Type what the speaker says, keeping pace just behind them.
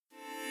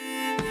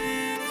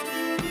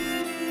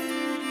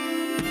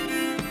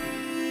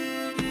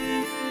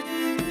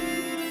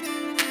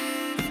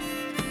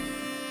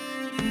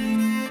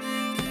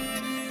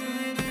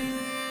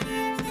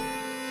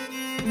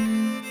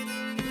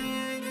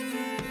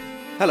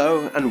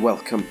Hello and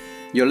welcome.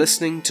 You're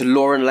listening to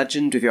Lore and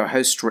Legend with your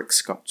host Rick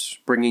Scott,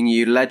 bringing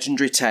you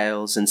legendary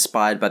tales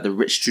inspired by the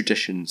rich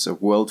traditions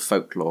of world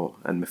folklore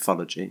and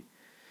mythology.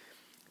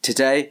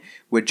 Today,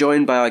 we're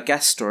joined by our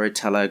guest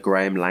storyteller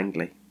Graham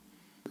Langley.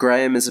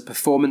 Graham is a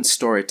performance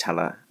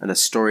storyteller and a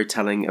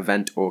storytelling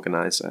event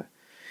organiser.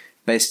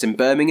 Based in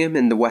Birmingham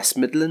in the West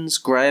Midlands,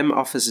 Graham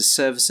offers his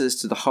services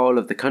to the whole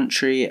of the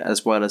country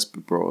as well as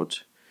abroad.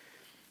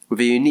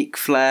 With a unique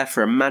flair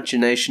for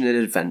imagination and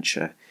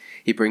adventure,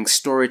 he brings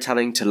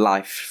storytelling to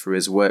life through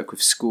his work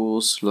with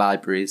schools,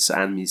 libraries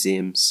and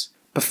museums.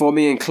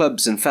 Performing in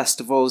clubs and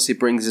festivals, he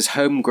brings his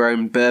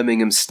homegrown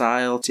Birmingham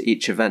style to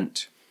each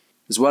event.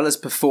 As well as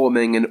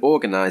performing and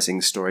organising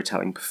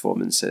storytelling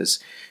performances,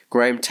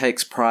 Graham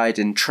takes pride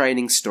in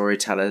training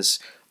storytellers,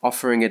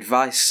 offering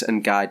advice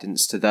and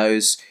guidance to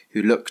those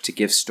who look to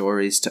give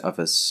stories to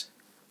others.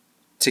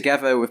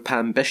 Together with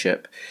Pam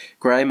Bishop,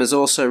 Graham has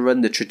also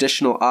run the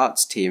traditional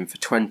arts team for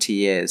 20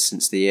 years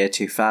since the year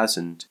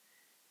 2000.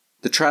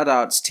 The Trad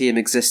Arts team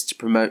exists to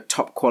promote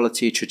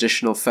top-quality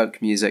traditional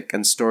folk music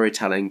and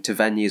storytelling to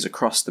venues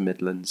across the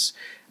Midlands,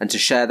 and to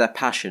share their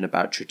passion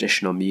about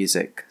traditional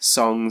music,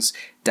 songs,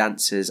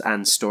 dances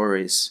and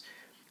stories.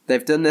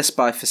 They've done this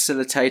by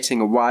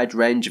facilitating a wide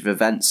range of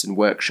events and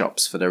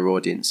workshops for their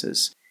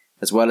audiences,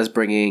 as well as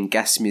bringing in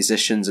guest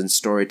musicians and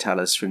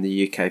storytellers from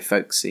the UK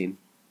folk scene.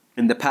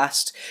 In the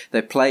past,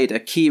 they played a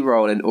key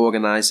role in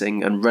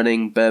organising and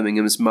running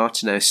Birmingham's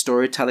Martineau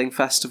Storytelling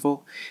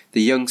Festival,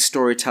 the Young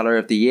Storyteller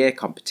of the Year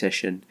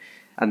competition,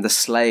 and the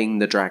Slaying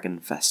the Dragon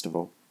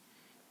Festival.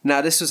 Now,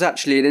 this was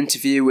actually an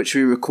interview which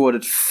we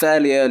recorded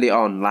fairly early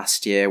on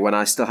last year when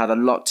I still had a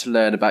lot to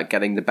learn about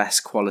getting the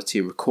best quality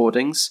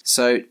recordings,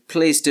 so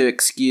please do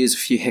excuse a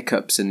few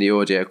hiccups in the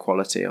audio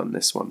quality on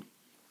this one.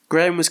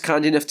 Graham was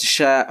kind enough to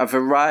share a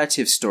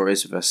variety of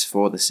stories with us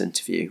for this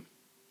interview.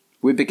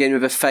 We begin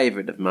with a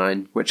favourite of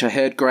mine, which I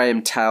heard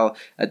Graham tell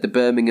at the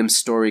Birmingham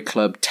Story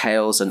Club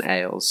Tales and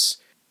Ales.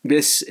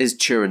 This is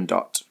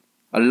Turandot,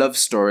 a love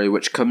story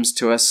which comes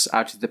to us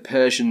out of the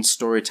Persian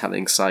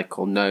storytelling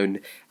cycle known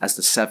as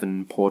the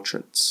Seven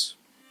Portraits.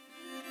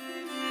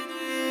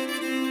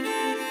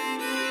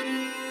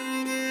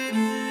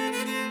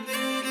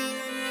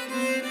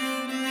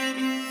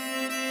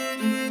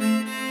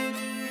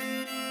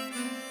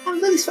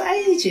 I've done this for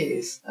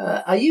ages.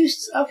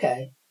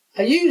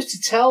 I used to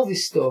tell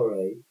this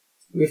story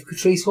with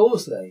Catrice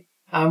Horsley,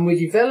 and we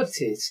developed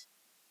it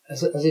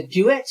as a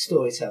duet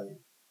storytelling,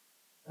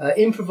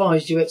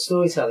 improvised duet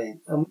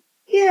storytelling. And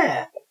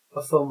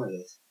I've fun with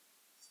it.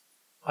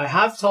 I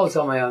have told it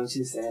on my own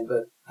since then,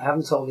 but I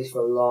haven't told this for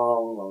a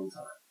long, long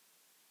time.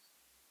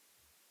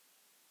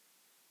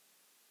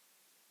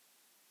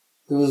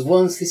 There was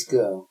once this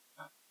girl,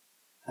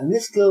 and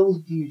this girl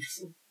was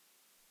beautiful.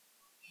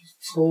 She was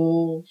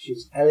tall, she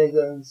was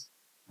elegant,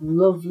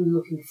 lovely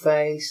looking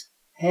face,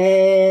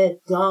 hair,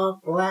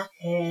 dark black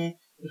hair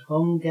that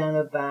hung down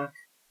her back,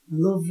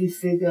 lovely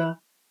figure.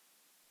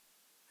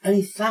 And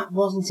if that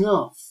wasn't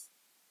enough,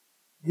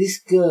 this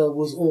girl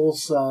was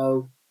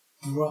also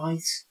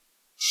bright,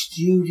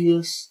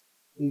 studious,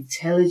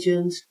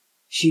 intelligent.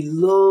 She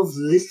loved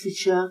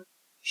literature,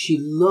 she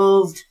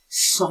loved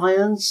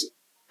science,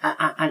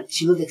 and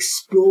she loved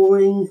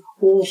exploring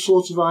all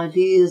sorts of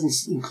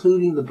ideas,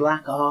 including the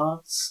black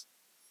arts.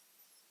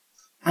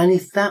 And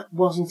if that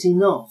wasn't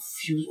enough,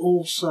 she was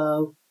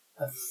also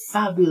a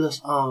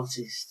fabulous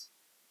artist,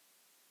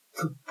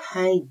 could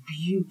paint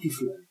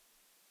beautifully.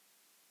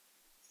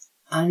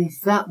 And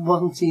if that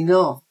wasn't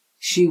enough,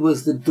 she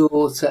was the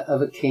daughter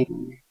of a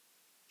king.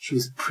 She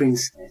was a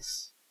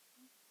princess.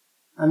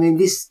 I mean,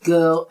 this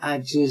girl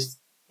had just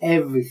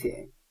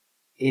everything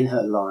in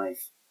her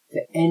life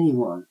that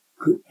anyone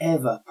could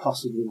ever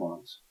possibly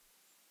want.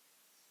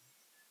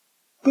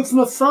 But from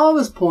a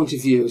father's point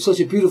of view, such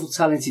a beautiful,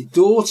 talented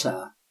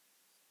daughter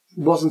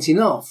wasn't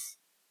enough.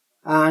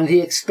 And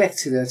he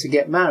expected her to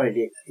get married.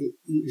 It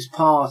was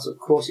part, of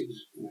course, it was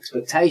an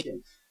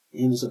expectation.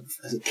 He was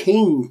as a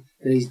king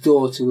that his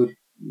daughter would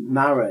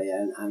marry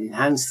and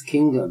enhance the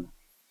kingdom.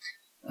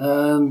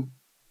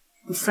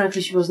 But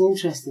frankly, she wasn't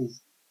interested.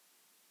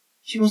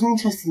 She wasn't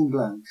interested in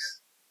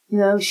blokes. You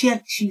know,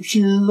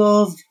 she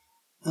loved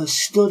her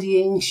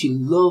studying, she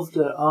loved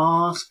her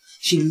art,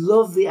 she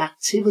loved the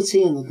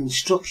activity and the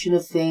construction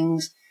of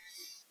things,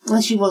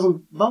 and she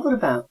wasn't bothered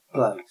about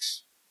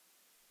blokes.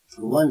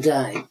 One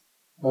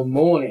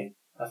morning,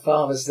 her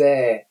father's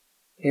there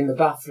in the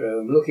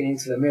bathroom looking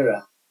into the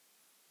mirror,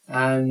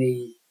 and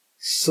he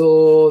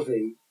saw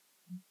the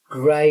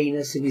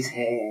greyness of his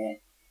hair,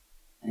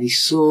 and he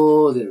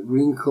saw the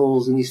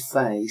wrinkles in his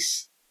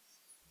face,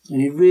 and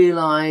he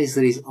realised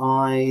that his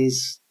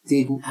eyes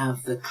didn't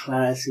have the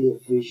clarity of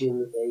vision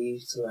that they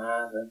used to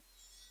have, and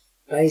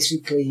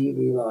basically he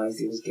realised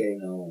he was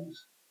getting old.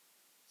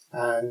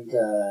 And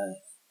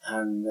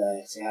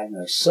he had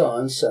no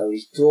son, so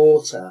his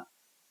daughter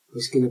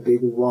was going to be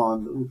the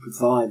one that would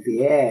provide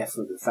the heir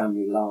for the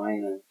family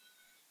line,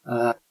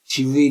 and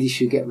she really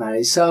should get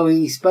married. So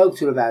he spoke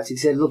to her about it. He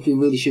said, look, you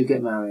really should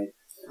get married.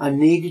 I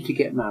need you to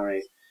get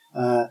married.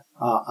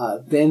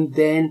 then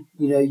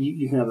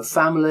you can have a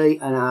family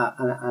and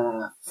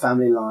a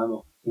family line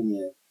up in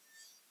you.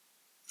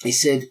 He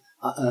said,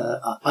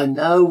 I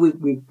know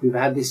we've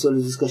had this sort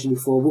of discussion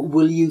before, but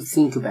will you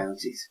think about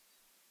it?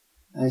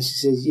 And she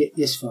says,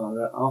 yes,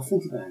 Father, I'll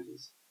think about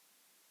it.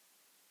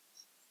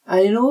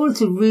 And in order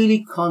to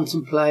really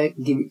contemplate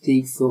and give it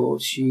deep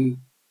thought, she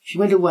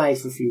went away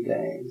for a few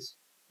days.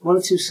 1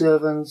 or 2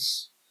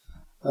 servants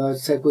to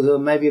take with her,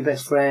 maybe a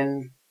best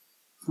friend.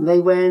 And they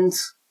went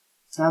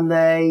and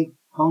they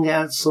hung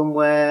out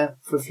somewhere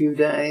for a few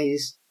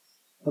days.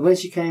 And when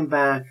she came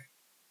back,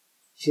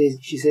 she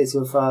said to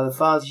her father,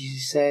 Father, she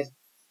said,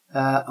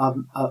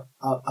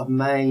 I've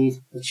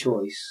made a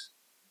choice.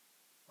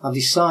 I've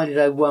decided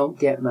I won't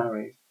get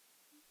married.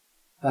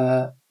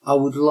 I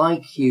would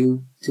like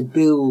you to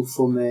build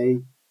for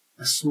me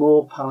a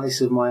small palace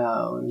of my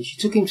own. And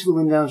she took him to the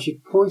window and she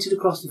pointed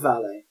across the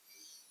valley.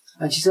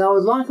 And she said, I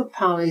would like a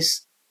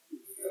palace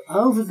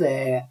over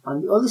there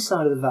on the other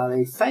side of the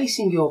valley,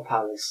 facing your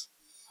palace.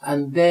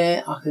 And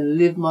there I can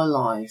live my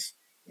life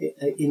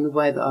in the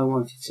way that I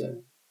wanted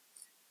to.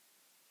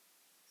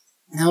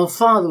 Now, her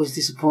father was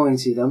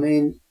disappointed. I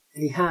mean,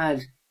 he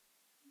had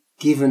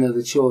given her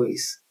the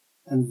choice.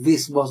 And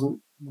this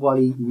wasn't what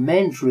he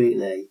meant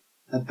really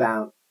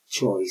about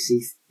choice.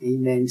 He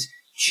meant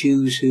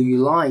choose who you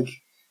like.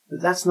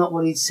 But that's not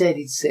what he'd said.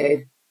 He'd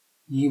said,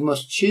 you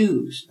must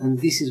choose. And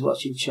this is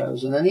what you've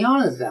chosen. And he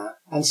honoured that.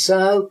 And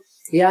so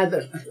he had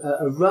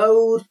a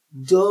road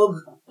dug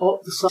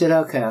up the side. He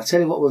said, okay, I'll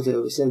tell you what we'll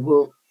do. He said,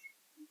 we'll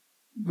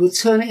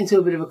turn it into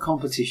a bit of a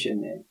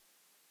competition then.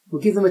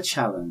 We'll give them a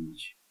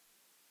challenge.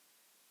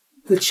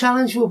 The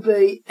challenge will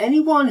be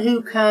anyone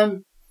who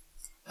can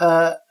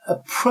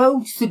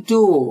approach the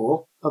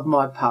door of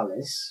my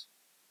palace,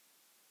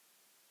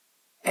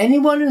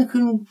 anyone who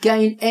can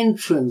gain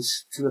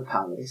entrance to the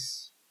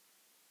palace,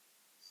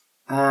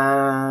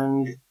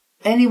 and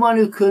anyone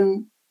who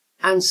can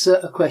answer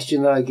a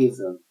question that I give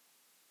them.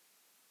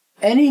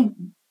 Any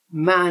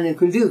man who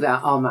can do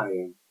that, I'll marry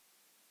him.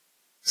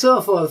 So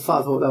the father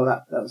thought, oh,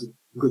 that was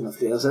a good enough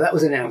deal. So that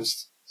was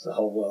announced to the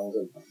whole world.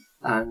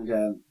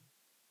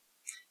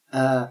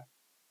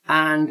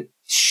 And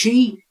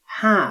she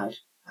had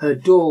her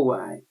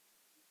doorway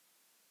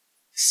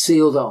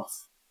sealed off,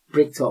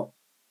 bricked up.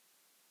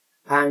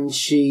 And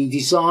she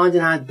designed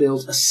and had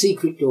built a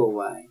secret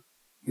doorway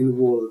in the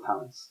wall of the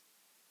palace.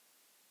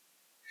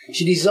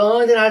 She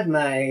designed and had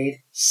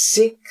made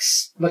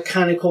 6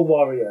 mechanical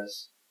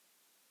warriors.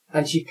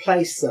 And she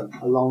placed them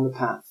along the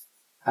path.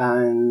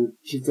 And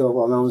she thought,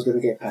 well, no one's going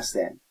to get past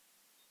them.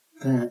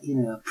 But,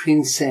 a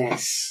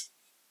princess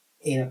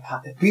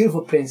a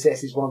beautiful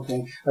princess is one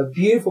thing. A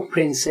beautiful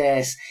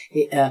princess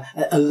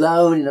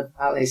alone in a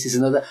palace is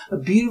another. A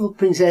beautiful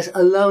princess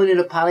alone in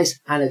a palace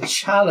and a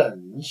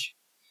challenge.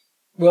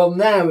 Well,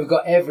 now we've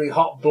got every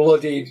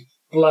hot-blooded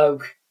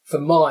bloke for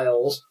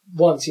miles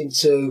wanting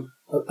to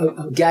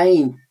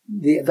gain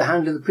the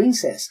hand of the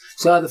princess.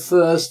 So the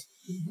first,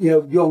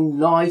 young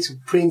knight,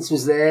 prince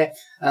was there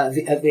at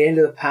the end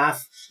of the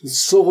path,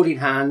 sword in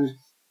hand,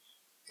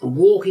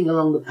 walking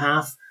along the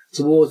path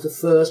towards the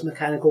first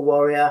mechanical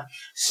warrior,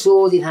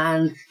 sword in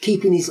hand,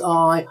 keeping his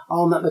eye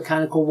on that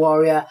mechanical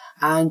warrior,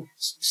 and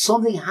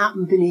something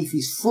happened beneath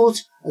his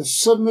foot, and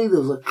suddenly there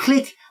was a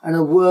click and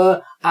a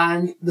whir,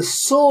 and the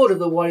sword of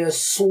the warrior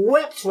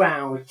swept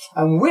round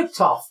and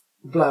whipped off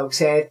the bloke's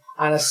head,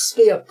 and a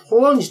spear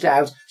plunged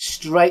out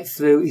straight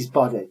through his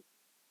body.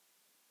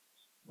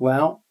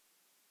 Well,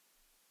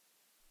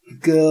 the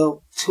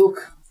girl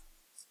took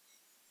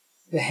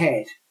the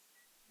head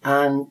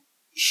and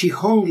she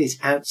hung it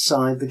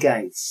outside the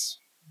gates.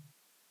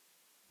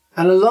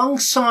 And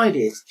alongside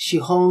it, she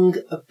hung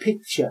a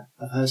picture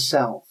of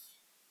herself.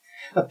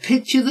 A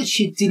picture that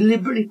she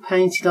deliberately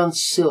painted on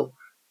silk.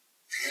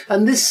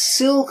 And this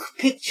silk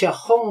picture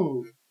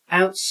hung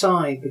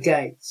outside the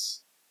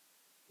gates,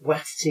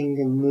 wafting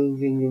and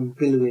moving and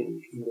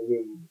billowing in the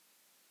wind.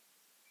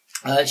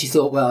 And she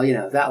thought, well,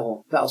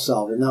 that'll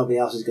solve it. Nobody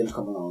else is going to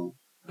come along.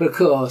 But of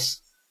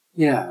course,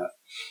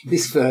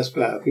 this first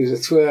bloke, he was a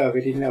twerp,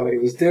 he didn't know what he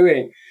was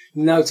doing.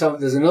 No time,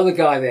 there's another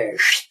guy there.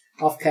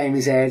 Off came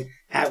his head,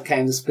 out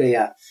came the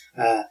spear.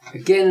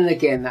 Again and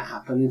again that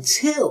happened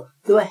until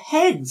there were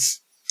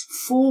heads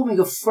forming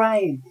a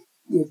frame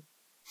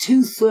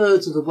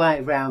 2/3 of the way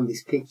around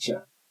this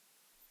picture.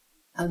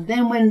 And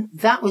then when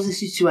that was the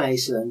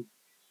situation,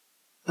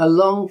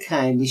 along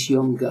came this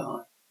young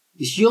guy.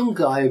 This young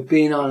guy who'd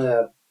been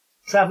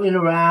travelling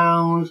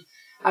around,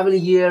 having a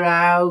year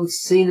out,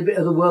 seeing a bit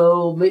of the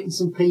world, meeting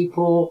some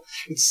people.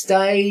 He'd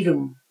stayed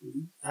and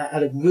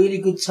had a really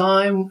good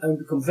time and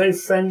become very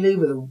friendly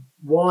with a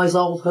wise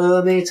old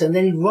hermit. And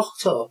then he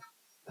rocked up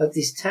at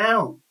this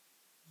town.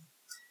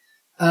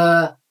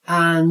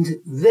 And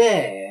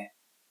there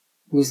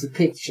was the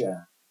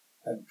picture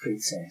of the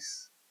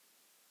princess.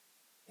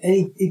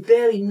 And he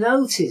barely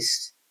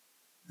noticed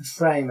the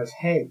frame of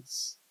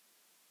heads.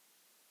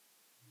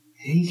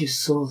 He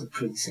just saw the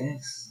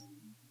princess.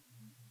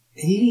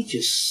 He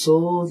just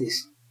saw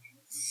this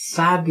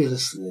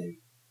fabulously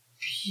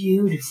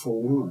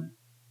beautiful woman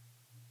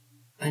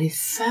And he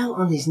fell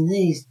on his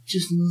knees,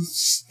 just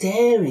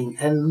staring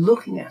and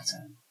looking at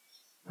her.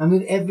 And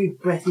with every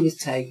breath he was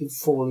taking,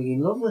 falling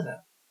in love with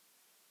her.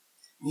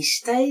 And he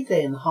stayed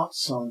there in the hot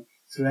sun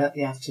throughout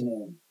the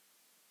afternoon.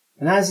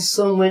 And as the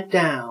sun went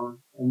down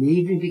and the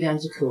evening began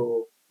to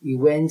cool, he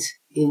went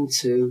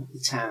into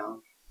the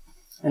town.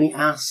 And he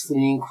asked and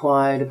he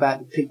inquired about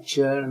the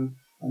picture and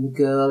the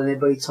girl, and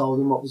everybody told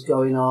him what was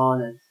going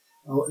on and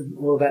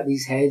all about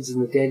these heads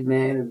and the dead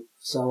men and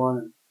so on.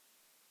 And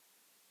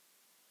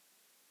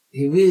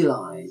he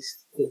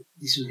realised that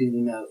this was going to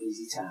be no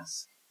easy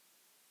task.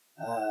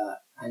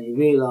 And he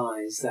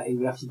realised that he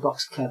would have to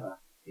box clever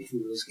if he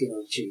was going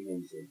to achieve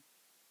anything.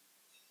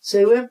 So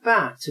he went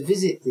back to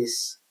visit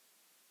this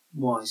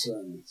wise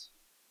hermit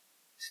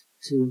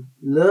to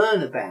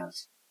learn about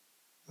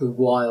the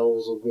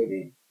wiles of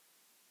women.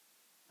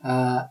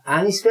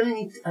 And he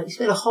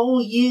spent a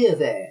whole year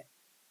there.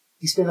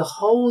 He spent a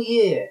whole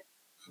year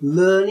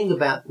learning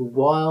about the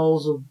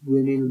wiles of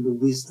women and the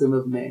wisdom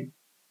of men.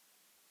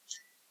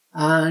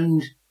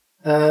 And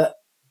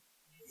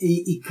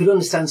he could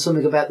understand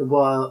something about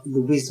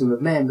the wisdom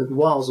of men, but the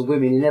wiles of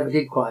women he never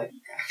did quite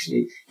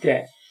actually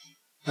get.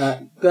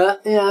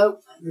 But, you know,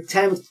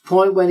 the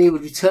point when he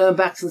would return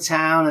back to the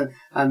town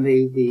and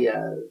the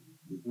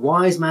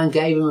wise man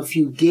gave him a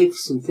few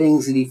gifts and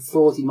things that he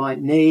thought he might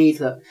need,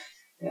 that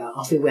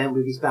off he went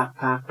with his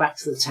backpack back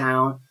to the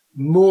town.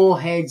 More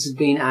heads had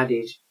been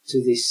added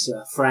to this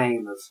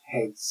frame of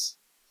heads.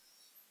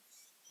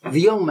 The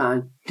young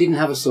man didn't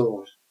have a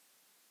sword.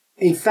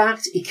 In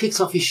fact, he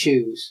kicked off his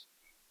shoes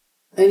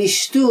and he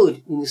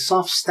stood in the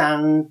soft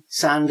sand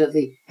at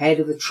the head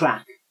of the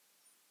track.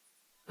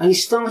 And he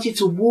started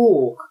to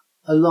walk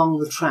along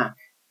the track.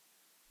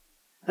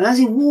 And as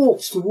he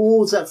walked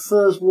towards that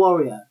first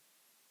warrior,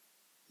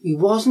 he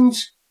wasn't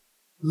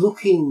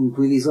looking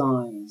with his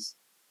eyes.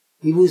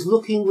 He was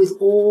looking with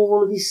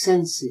all of his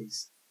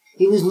senses.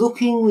 He was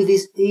looking with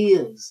his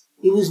ears.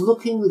 He was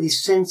looking with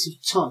his sense of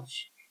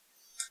touch.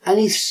 And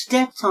he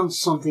stepped on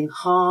something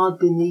hard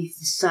beneath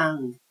the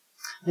sand.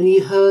 And he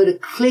heard a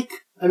click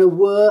and a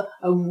whir,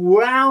 and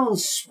round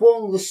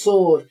swung the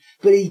sword.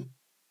 But he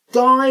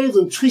dived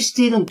and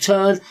twisted and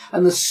turned,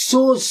 and the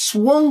sword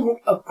swung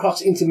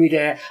across into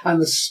midair,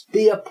 and the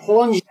spear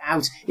plunged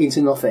out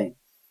into nothing.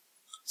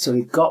 So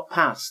he got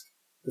past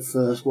the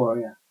first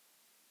warrior.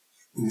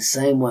 In the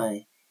same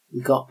way,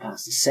 he got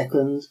past the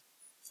second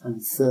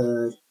and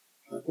third,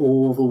 and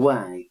all the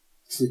way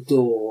to the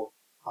door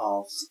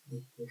of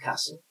the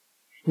castle.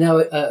 Now,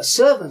 a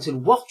servant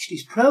had watched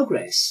his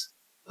progress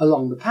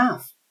along the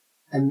path,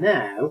 and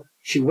now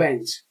she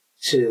went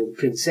to the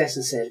princess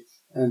and said,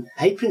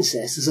 "Hey,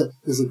 princess,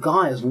 there's a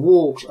guy has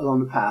walked along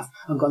the path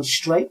and gone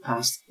straight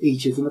past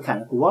each of the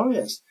mechanical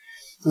warriors."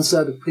 And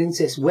so the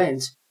princess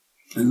went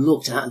and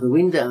looked out of the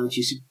window, and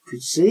she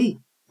could see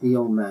the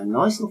young man,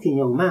 nice-looking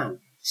young man,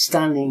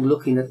 standing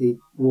looking at the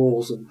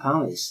walls of the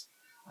palace.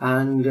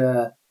 And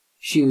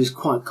she was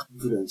quite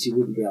confident he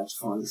wouldn't be able to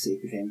find the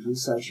secret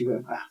entrance, so she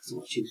went back to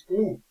what she was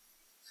doing.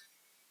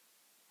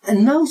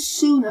 And no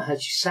sooner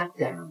had she sat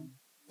down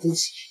than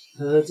she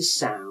heard the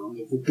sound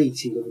of the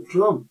beating of a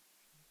drum.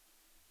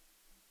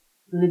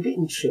 And a bit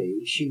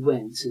intrigued, she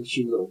went and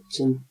she looked,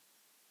 and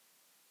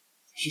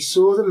she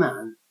saw the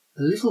man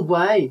a little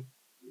way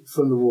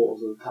from the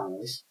walls of the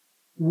palace,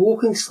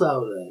 walking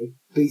slowly,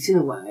 beating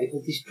away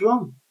at this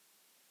drum.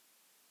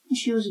 And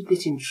she was a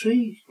bit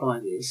intrigued by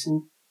this,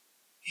 and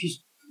she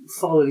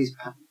followed his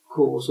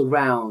course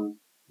around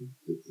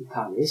the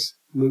palace,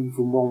 moving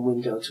from one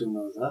window to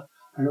another.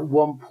 And at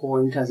one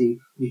point, as he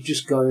was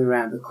just going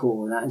around the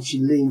corner, and she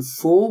leaned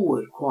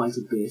forward quite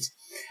a bit,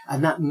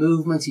 and that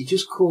movement, he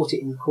just caught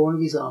it in the corner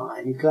of his eye,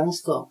 and he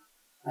glanced up,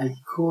 and he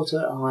caught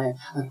her eye,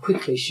 and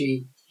quickly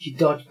she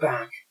dodged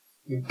back,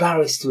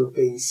 embarrassed to have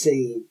been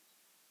seen.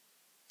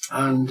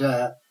 And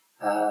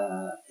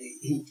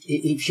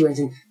she went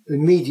and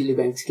immediately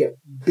went to get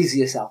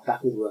busy herself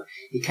back with work.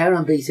 He carried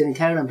on beating and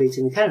carried on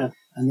beating and carried on,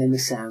 and then the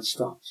sound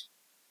stopped.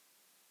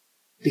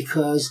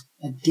 Because,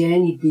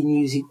 again, he'd been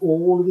using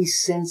all of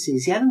his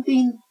senses. He hadn't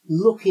been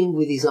looking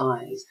with his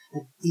eyes.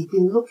 He'd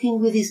been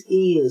looking with his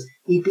ears.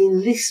 He'd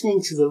been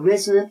listening to the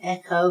resonant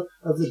echo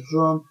of the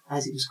drum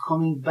as it was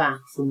coming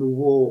back from the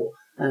wall.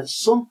 And at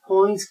some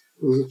point,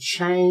 there was a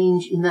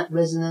change in that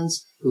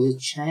resonance. There was a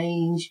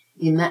change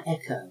in that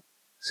echo.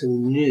 So he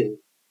knew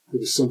there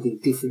was something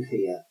different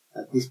here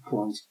at this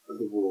point of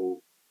the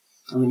wall.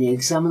 And when he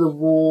examined the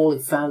wall, he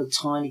found a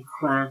tiny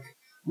crack.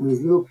 And with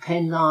his little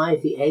penknife,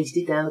 he edged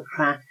it down the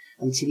crack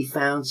until he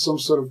found some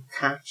sort of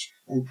catch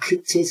and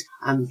clicked it,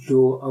 and the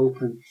door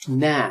opened.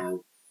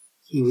 Now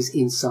he was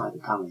inside the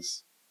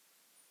palace.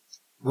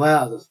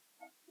 Well, there was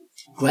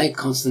great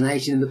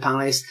consternation in the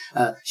palace.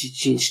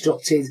 She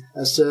instructed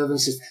her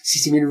servants to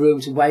sit him in a room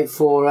to wait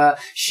for her.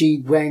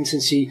 She went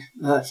and she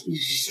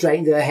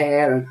straightened her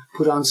hair and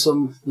put on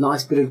some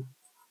nice bit of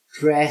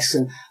dress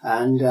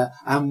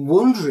and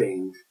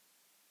wondering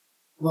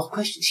what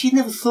question. She'd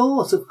never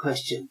thought of a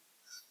question.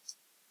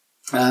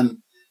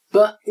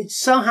 But it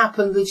so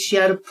happened that she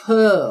had a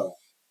pearl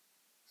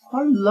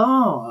quite a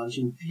large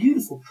and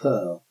beautiful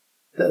pearl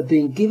that had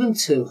been given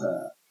to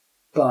her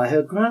by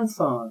her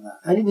grandfather,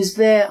 and it was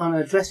there on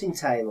her dressing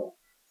table.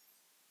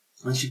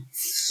 And she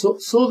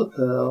saw the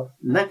pearl,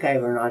 and that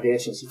gave her an idea.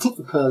 So she took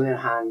the pearl in her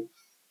hand.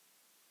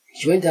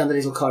 She went down the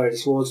little corridor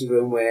towards the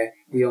room where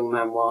the young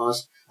man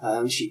was.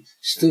 She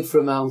stood for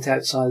a moment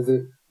outside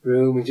the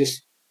room and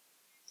just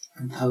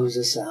composed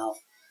herself,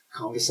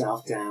 calmed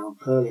herself down,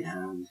 pearl in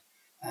hand,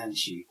 and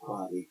she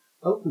quietly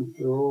opened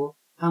the door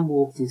and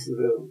walked into the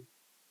room.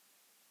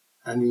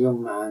 And the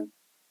young man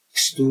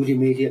stood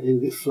immediately, a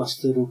bit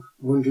flustered and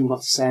wondering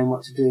what to say and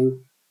what to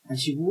do. And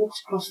she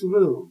walked across the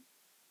room,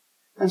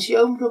 and she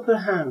opened up her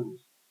hand,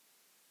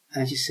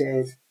 and she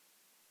said,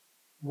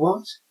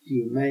 "What do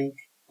you make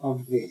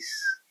of this?"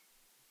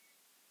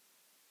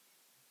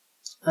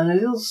 And a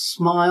little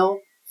smile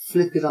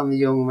flickered on the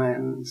young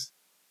man's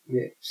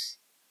lips,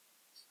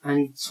 and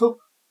he took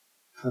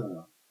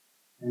her,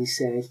 and he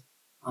said,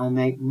 "I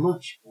make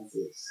much of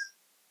this."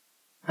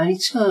 And he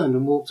turned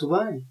and walked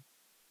away.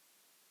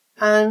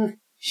 And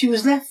she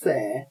was left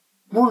there,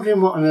 wondering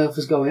what on earth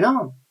was going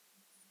on.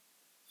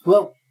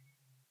 Well,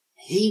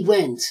 he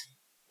went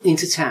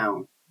into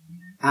town,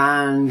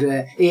 and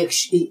he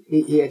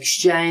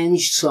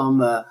exchanged some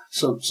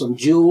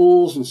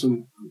jewels and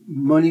some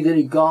money that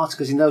he got,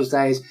 because in those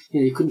days,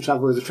 you couldn't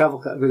travel with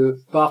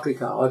a Barclay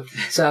card.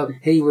 So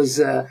he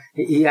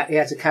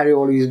had to carry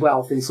all his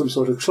wealth in some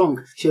sort of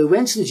trunk. So he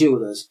went to the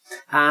jewellers,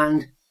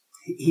 and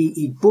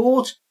he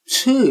bought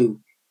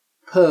 2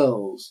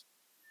 pearls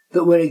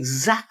that were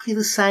exactly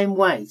the same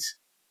weight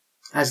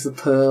as the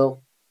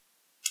pearl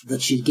that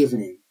she'd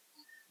given him.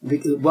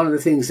 One of the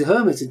things the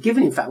hermit had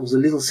given him, in fact, was a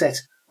little set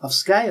of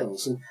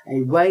scales, and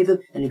he weighed them,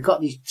 and he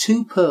got these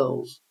 2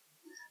 pearls,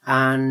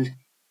 and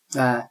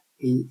so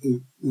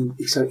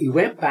he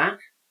went back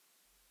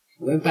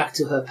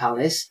to her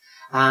palace,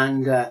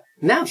 and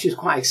now she was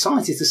quite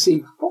excited to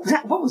see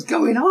what was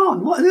going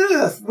on. What on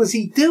earth was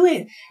he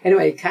doing?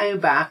 Anyway, he came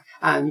back,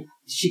 and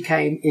she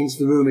came into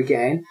the room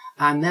again,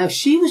 and now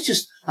she was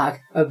just like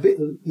a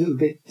little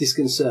bit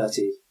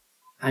disconcerted.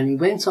 And he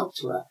went up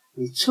to her,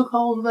 and he took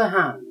hold of her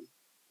hand,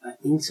 and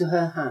into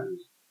her hand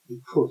he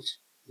put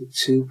the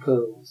 2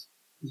 pearls.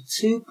 The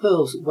 2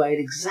 pearls that weighed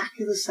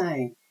exactly the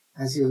same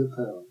as the other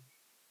pearl.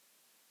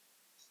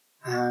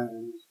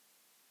 And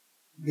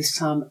this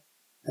time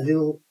a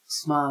little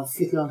smile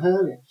flickered on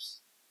her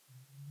lips.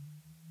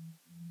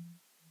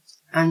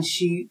 And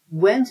she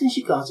went and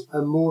she got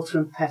a mortar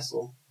and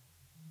pestle,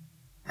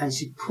 and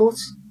she put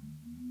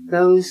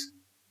those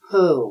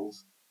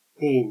pearls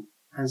in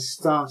and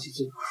started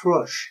to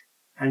crush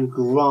and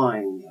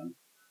grind them,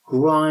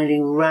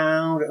 grinding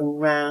round and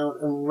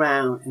round and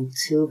round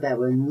until there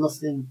were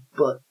nothing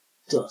but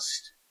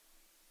dust.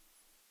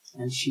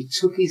 And she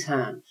took his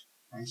hand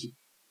and she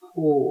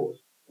poured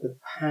the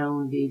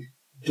pounded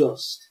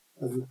dust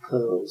of the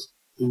pearls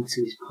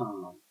into his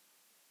palm.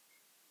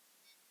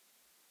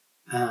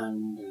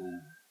 And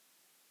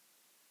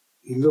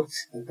he looked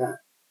at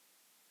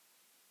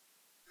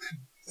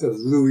those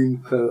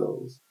ruined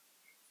pearls,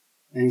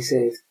 and he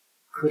said,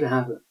 "Could I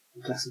have a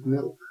glass of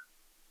milk?"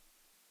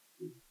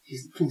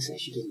 She's the princess,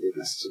 she doesn't need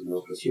glasses of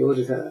milk, but she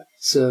ordered her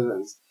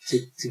servant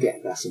to get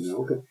a glass of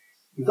milk. And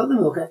he got the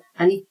milk,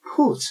 and he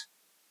put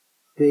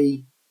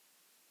the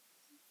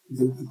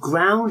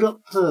ground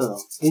up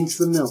pearl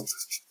into the milk,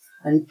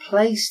 and he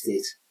placed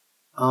it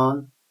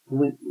on the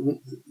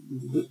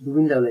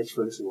window ledge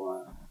for a little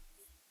while.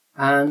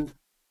 And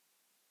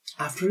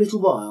after a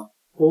little while,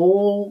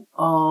 all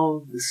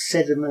of the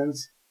sediment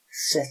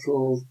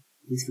settled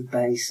into the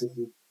base of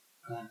the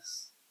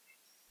glass.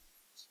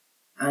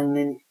 And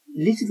then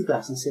he lifted the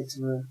glass and said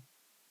to her,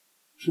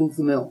 "Drink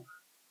the milk."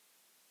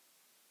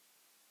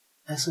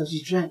 And so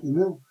she drank the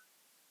milk,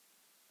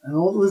 and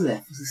all that was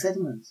left was the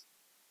sediment.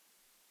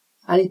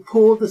 And he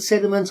poured the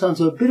sediment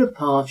onto a bit of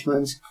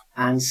parchment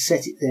and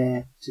set it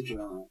there to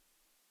dry.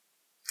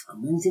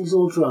 And when things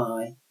all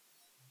dry,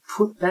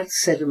 put that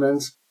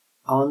sediment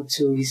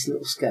onto his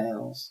little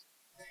scales,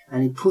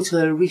 and he put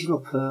her original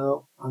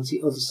pearl onto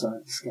the other side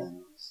of the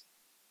scales,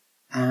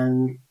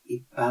 and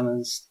it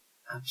balanced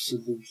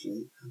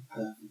absolutely and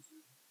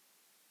perfectly.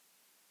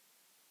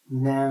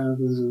 Now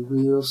there was a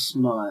real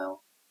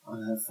smile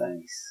on her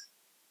face,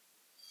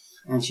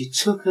 and she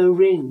took her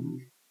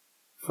ring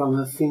from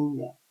her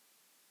finger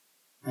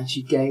and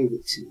she gave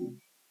it to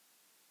him.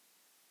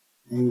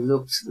 And he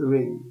looked at the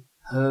ring,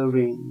 her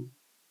ring,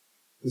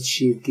 that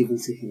she had given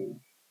to him,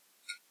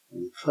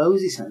 and he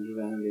closed his hand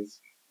around it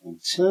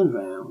and turned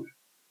round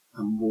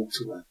and walked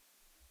away.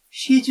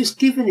 She had just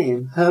given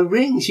him her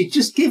ring. She'd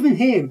just given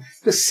him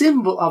the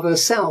symbol of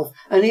herself,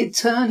 and he had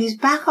turned his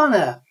back on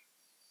her.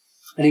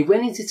 And he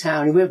went into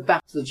town, he went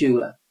back to the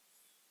jeweller,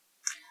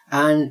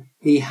 and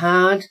he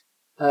had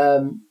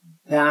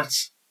that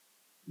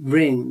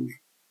ring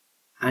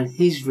and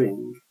his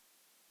ring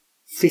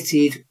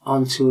fitted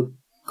onto a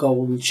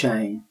golden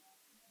chain.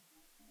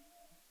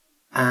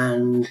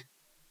 And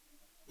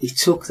he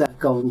took that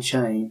golden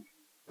chain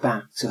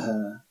back to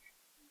her,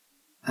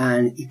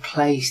 and he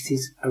placed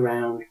it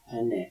around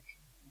her neck,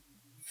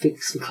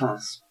 fixed the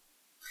clasp.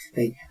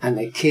 They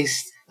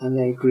kissed and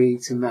they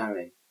agreed to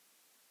marry.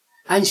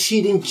 And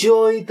she'd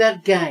enjoyed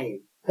that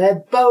game. They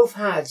both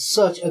had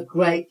such a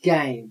great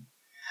game.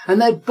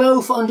 And they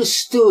both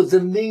understood the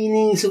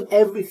meanings of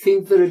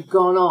everything that had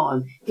gone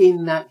on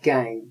in that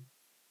game.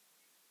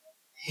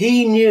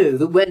 He knew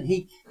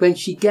that when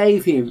she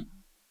gave him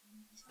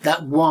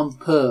that one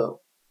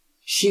pearl,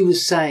 she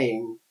was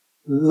saying,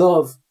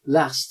 love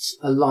lasts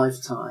a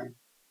lifetime.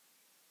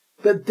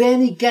 But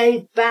then he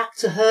gave back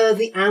to her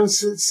the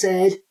answer that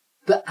said,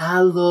 but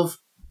our love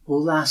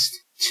will last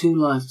 2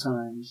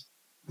 lifetimes,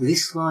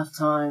 this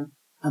lifetime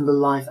and the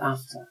life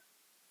after.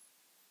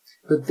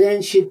 But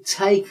then she'd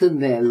taken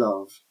their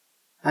love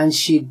and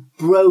she'd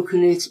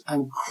broken it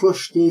and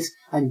crushed it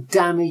and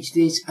damaged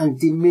it and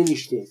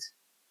diminished it.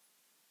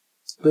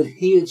 But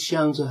he had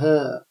shown to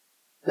her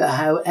that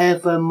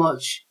however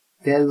much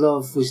their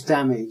love was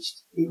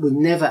damaged, it would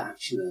never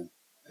actually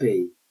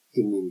be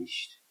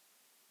diminished.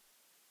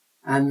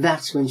 And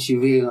that's when she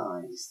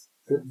realised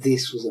that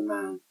this was a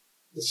man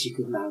that she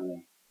could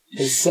marry.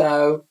 And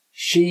so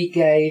she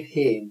gave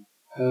him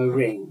her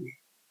ring,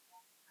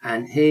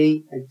 and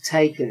he had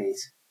taken it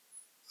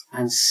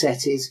and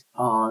set it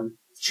on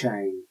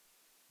chain.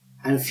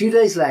 And a few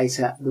days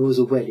later, there was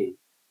a wedding.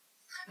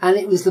 And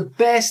it was the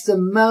best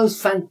and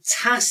most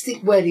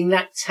fantastic wedding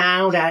that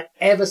town had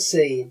ever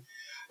seen.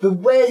 The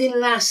wedding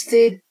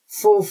lasted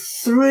for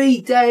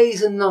 3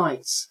 days and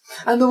nights.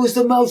 And there was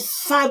the most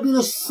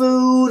fabulous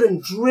food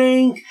and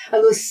drink, and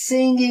there was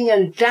singing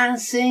and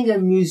dancing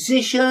and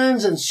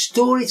musicians and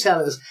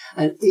storytellers.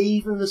 And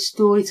even the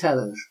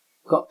storytellers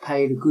got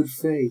paid a good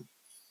fee.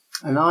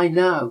 And I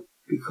know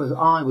because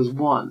I was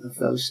one of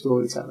those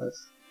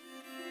storytellers.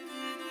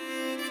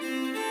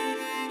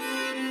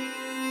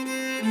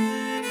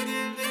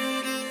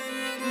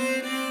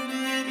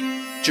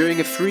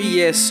 During a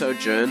 3-year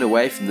sojourn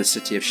away from the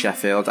city of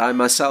Sheffield, I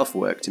myself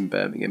worked in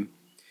Birmingham.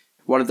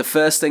 One of the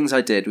first things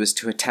I did was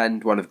to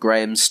attend one of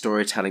Graham's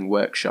storytelling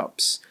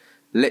workshops,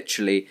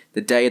 literally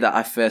the day that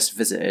I first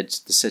visited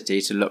the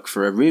city to look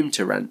for a room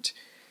to rent.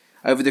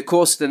 Over the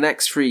course of the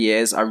next 3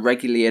 years, I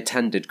regularly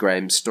attended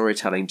Graham's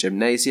storytelling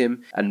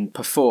gymnasium and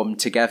performed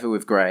together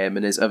with Graham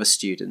and his other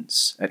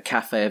students at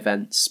cafe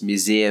events,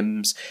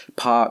 museums,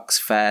 parks,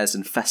 fairs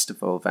and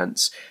festival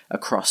events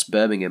across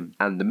Birmingham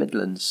and the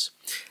Midlands.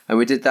 And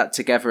we did that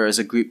together as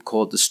a group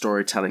called the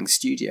Storytelling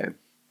Studio.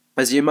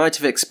 As you might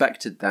have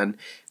expected then,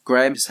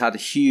 Graham has had a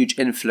huge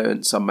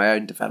influence on my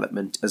own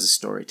development as a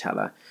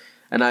storyteller,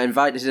 and I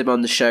invited him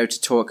on the show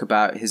to talk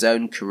about his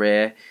own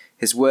career,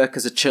 his work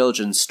as a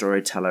children's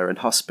storyteller in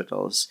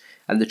hospitals,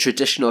 and the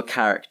traditional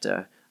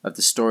character of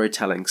the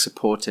storytelling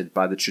supported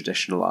by the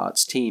traditional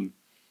arts team.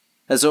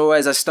 As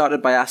always, I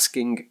started by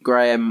asking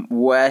Graham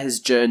where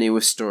his journey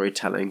with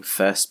storytelling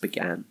first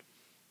began.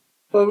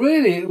 Well,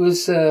 really, it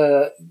was,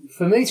 for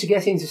me to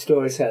get into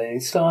storytelling,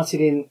 it started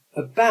in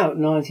about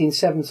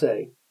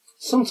 1970,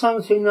 sometime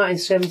between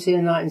 1970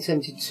 and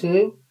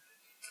 1972,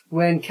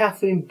 when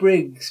Catherine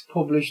Briggs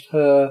published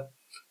her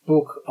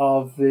book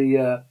of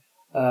the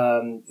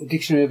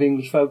Dictionary of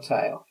English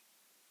Folktale.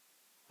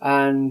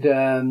 And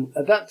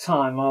at that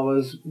time, I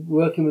was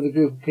working with a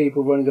group of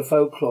people running a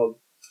folk club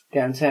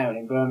downtown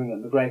in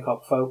Birmingham, the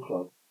Greycock Folk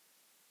Club.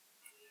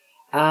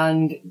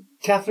 And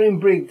Catherine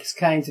Briggs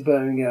came to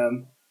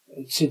Birmingham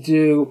to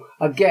do,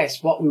 I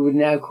guess, what we would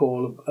now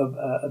call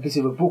a bit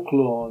of a book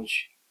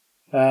launch.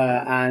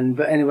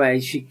 But anyway,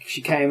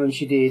 she came and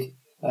she did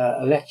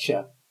a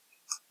lecture.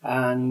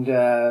 And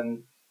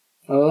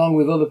along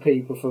with other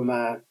people from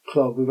our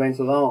club, we went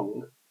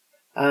along.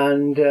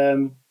 And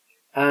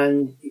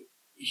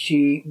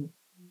she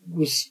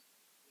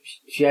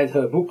had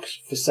her books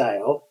for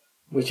sale,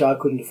 which I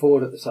couldn't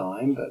afford at the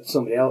time, but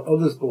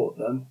others bought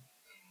them.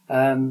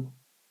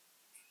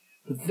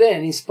 But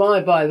then,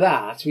 inspired by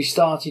that, we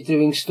started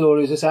doing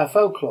stories at our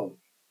folk club.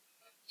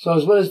 So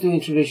as well as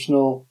doing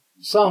traditional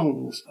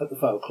songs at the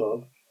folk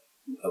club,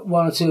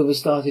 one or two of us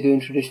started doing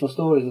traditional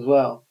stories as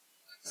well.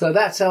 So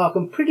that's how I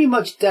can pretty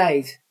much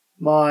date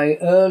my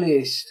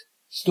earliest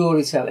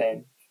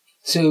storytelling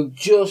to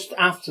just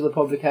after the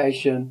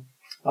publication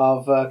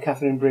of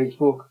Catherine Briggs'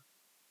 book.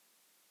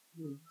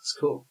 That's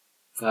cool.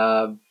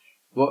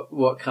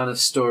 What kind of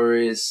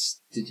stories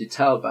did you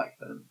tell back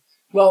then?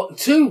 Well,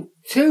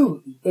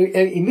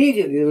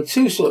 immediately there were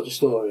two sorts of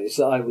stories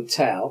that I would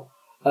tell.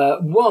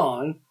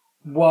 One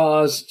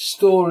was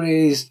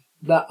stories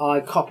that I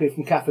copied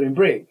from Catherine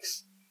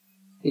Briggs,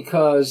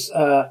 because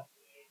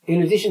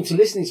in addition to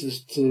listening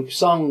to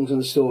songs and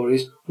the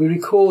stories, we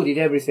recorded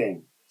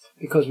everything,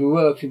 because we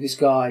worked with this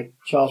guy,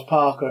 Charles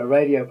Parker, a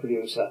radio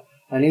producer,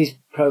 and his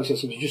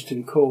process was just to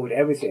record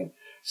everything.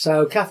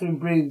 So Catherine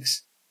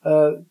Briggs'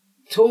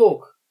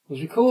 talk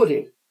was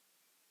recorded.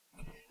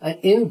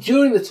 And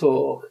during the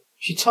talk,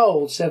 she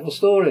told several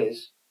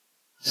stories.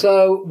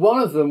 So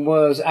one of them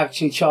was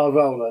actually Child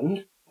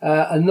Rowland.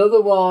 Another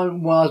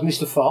one was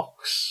Mr.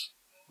 Fox.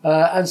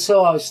 And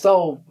so I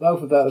stole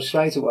both of those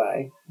straight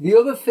away. The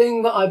other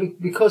thing that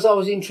because I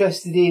was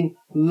interested in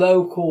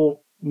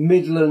local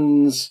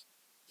Midlands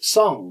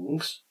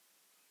songs,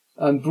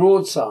 and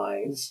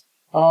broadsides,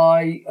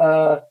 I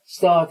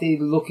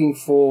started looking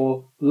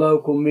for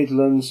local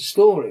Midlands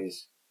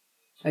stories.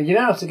 And you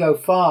don't have to go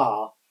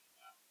far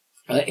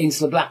into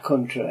the Black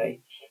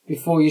Country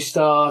before you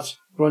start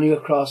running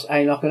across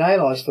Enoch and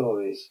Eli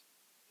stories.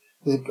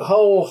 There's a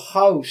whole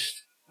host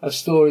of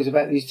stories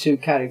about these two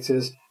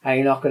characters,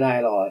 Enoch and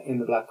Eli, in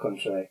the Black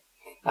Country.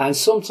 And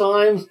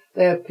sometimes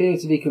they appear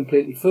to be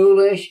completely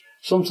foolish.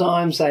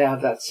 Sometimes they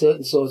have that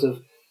certain sort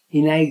of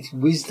innate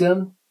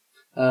wisdom.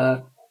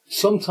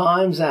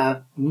 Sometimes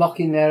they're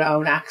mocking their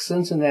own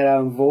accent and their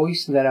own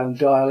voice and their own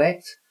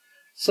dialect.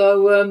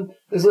 So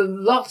there's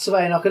lots of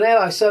Enoch and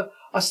Eli. So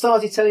I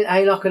started telling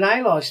Enoch and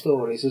Eli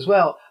stories as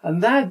well.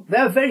 And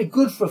they're very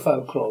good for a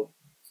folk club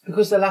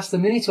because they last a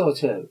minute or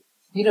two.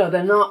 You know,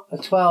 they're not a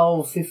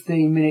 12,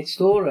 15-minute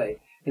story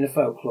in a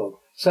folk club.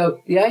 So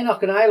the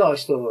Enoch and Eli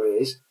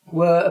stories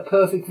were a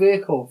perfect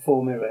vehicle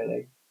for me,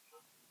 really.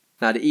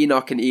 Now, the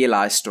Enoch and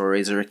Eli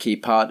stories are a key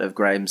part of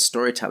Graham's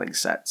storytelling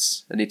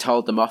sets, and he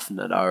told them often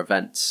at our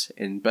events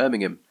in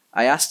Birmingham.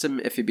 I asked him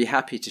if he'd be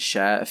happy to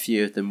share a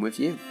few of them with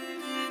you.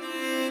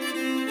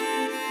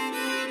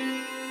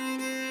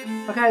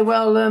 Okay,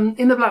 well,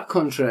 in the Black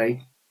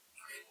Country,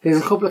 there's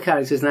a couple of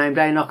characters named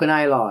Enoch and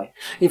Eli.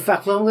 In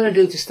fact, what I'm going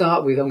to do to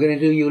start with, I'm going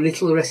to do you a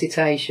little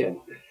recitation.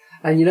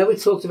 And you know, we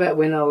talked about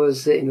when I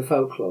was in the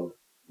folk club.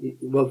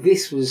 Well,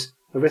 this was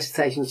a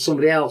recitation that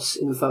somebody else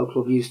in the folk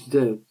club used to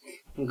do.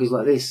 It goes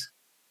like this.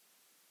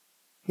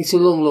 It's a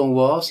long, long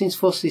while since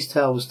Fossley's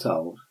tale was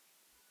told.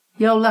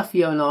 You'll laugh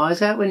your own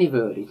eyes out when you've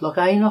heard it, like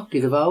Enoch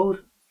did of old.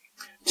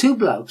 Two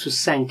blokes was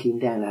sanking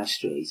down our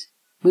street.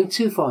 With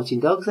two fighting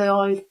dogs they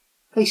eyed.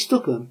 They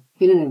stuck 'em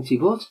in an empty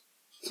butt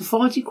to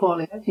fight it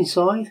quietly out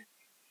inside.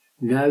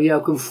 Now you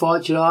can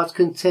fight your heart's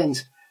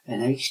content,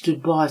 and each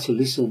stood by to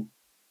listen.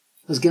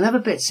 As gonna have a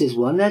bet, says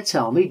one, they'd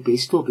tell me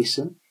bist or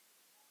bisson.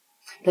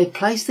 They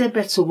placed their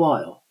bets a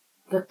while.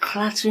 The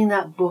clattering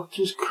that butt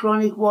was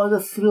chronic while the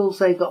thrills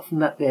they got from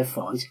that there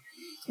fight.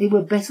 It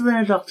were better than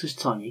a doctor's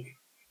tonic.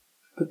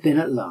 But then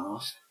at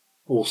last,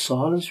 all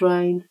silence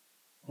reigned,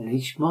 and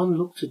each man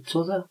looked at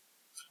t'other.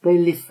 They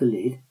lift the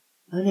lid,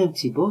 an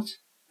empty butt.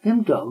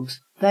 Them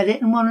dogs, they'd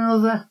eaten one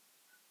another.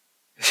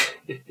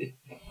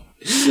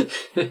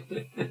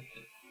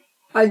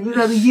 And you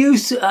know, they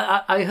used to,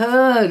 I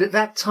heard, at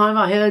that time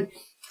I heard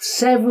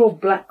several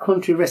Black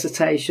Country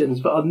recitations,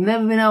 but I've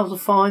never been able to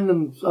find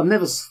them. I've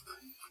never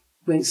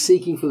went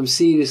seeking for them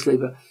seriously,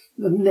 but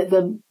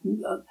there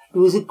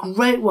was a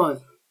great one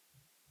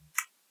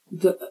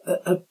that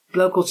a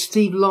bloke called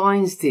Steve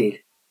Lines did,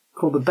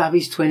 called The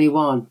Babby's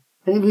 21,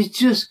 and it was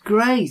just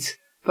great,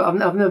 but I've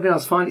never been able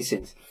to find it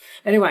since.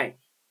 Anyway,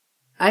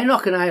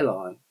 Enoch and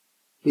Eli,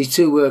 these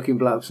two working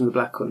blokes from the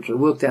Black Country,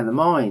 worked down the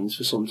mines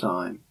for some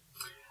time.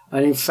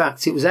 And in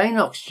fact, it was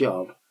Enoch's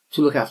job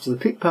to look after the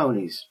pick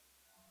ponies.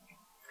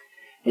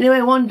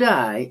 Anyway, one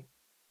day,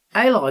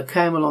 Eli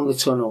came along the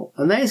tunnel,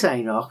 and there's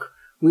Enoch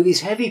with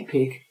his heavy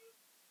pick,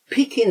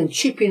 picking and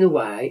chipping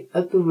away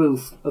at the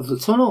roof of the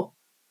tunnel.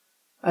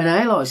 And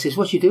Eli says,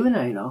 "What you doing,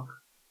 Enoch?"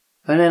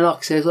 And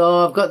Enoch says,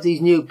 "Oh, I've got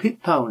these new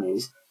pick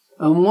ponies,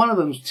 and one of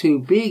them's too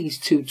big, it's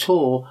too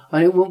tall,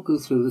 and it won't go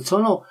through the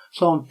tunnel.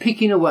 So I'm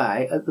picking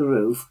away at the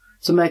roof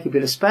to make a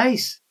bit of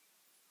space."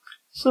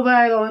 So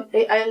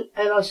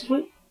Eli says,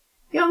 "Well,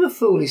 you're a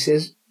fool," he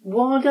says.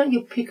 "Why don't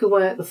you pick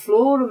away at the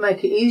floor and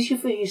make it easier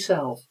for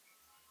yourself?"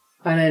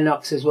 And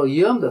Enoch says, "Well,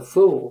 you're the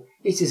fool.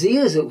 It's his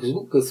ears that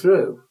will go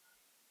through."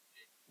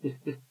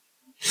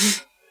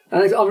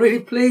 And I'm really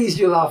pleased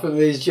you're laughing at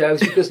these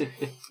jokes, because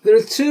there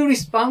are two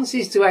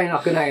responses to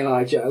Enoch and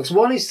Eli jokes.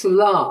 One is to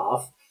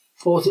laugh,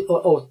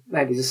 or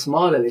maybe to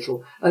smile a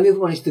little, and the other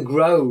one is to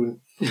groan.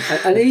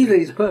 And either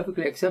is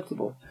perfectly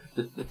acceptable.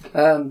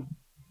 And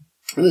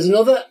there's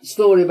another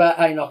story about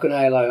Enoch and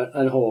Eli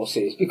and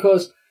horses,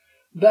 because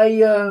they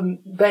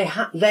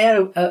had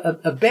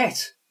a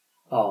bet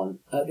on,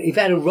 they've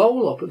had a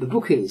roll up at the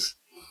bookies,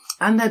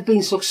 and they'd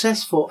been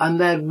successful, and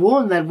they'd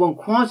won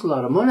quite a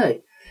lot of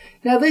money.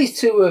 Now, these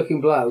two working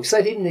blokes,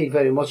 they didn't need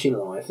very much in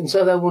life, and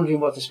so they're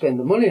wondering what to spend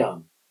the money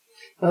on.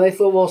 And they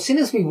thought, well,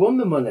 since we won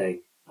the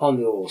money on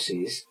the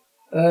horses,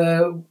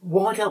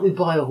 why don't we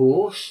buy a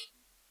horse?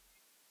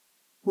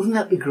 Wouldn't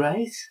that be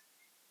great?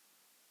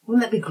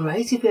 Wouldn't that be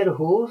great if we had a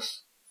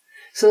horse?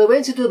 So they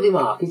went to Dudley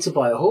Market to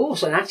buy a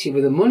horse, and actually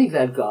with the money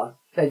they'd got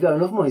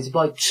enough money to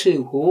buy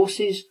 2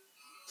 horses.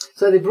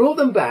 So they brought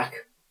them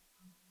back,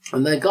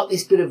 and they got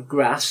this bit of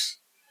grass.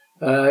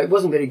 It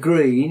wasn't very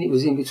green. It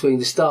was in between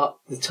the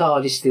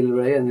tar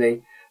distillery and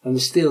the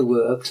steel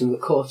works and the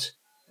cut.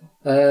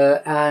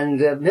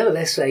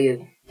 Nevertheless,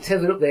 they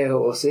tethered up their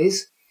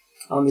horses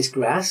on this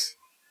grass,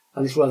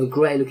 on this rather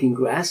grey-looking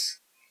grass.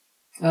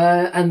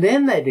 And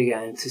then they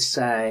began to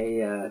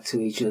say to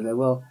each other,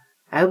 "Well,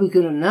 how are we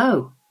going to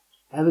know?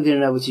 How are we going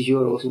to know which is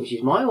your horse and which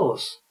is my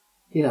horse?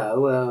 You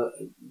know,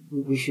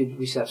 we should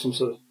have some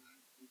sort of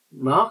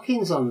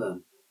markings on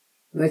them."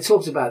 And they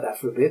talked about that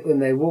for a bit, then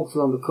they walked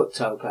along the cut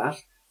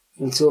towpath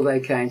until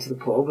they came to the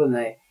pub, and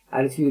they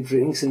had a few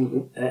drinks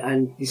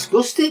and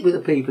discussed it with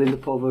the people in the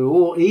pub, who were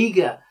all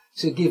eager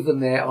to give them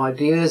their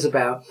ideas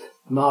about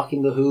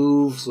marking the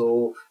hooves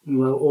or,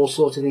 all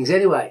sorts of things.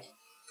 Anyway,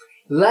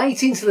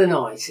 late into the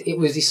night, it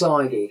was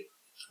decided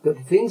that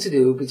the thing to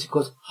do would be to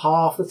cut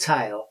half the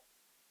tail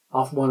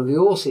off one of the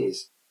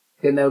horses.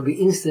 Then they would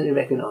be instantly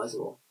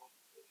recognisable.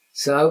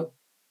 So,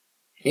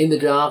 in the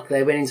dark,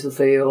 they went into the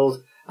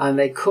field and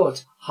they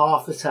cut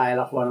half the tail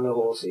off one of the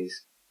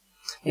horses.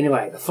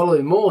 Anyway, the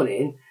following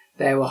morning,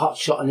 they were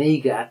hotshot and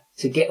eager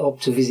to get up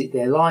to visit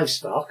their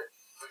livestock.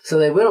 So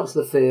they went up to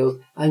the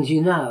field and,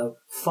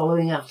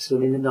 following after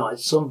them in the night,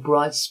 some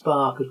bright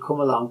spark had come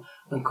along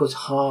and cut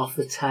half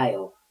the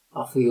tail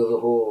off the other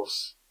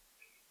horse.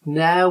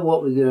 Now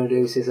what we're going to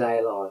do, says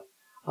Eli.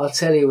 I'll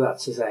tell you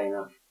what, says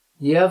Enoch.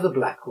 You have the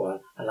black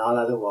one and I'll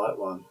have the white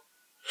one.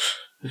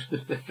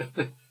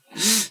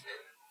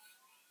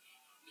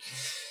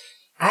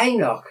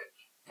 Enoch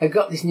had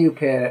got this new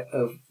pair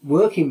of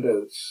working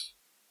boots.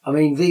 I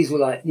mean, these were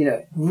like,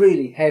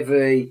 really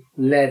heavy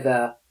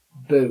leather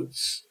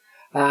boots.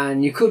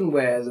 And you couldn't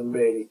wear them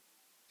really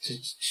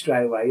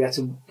straight away. You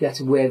had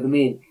to wear them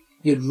in.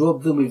 You'd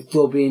rub them with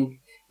dubbing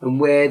and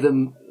wear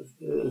them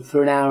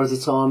for an hour at a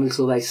time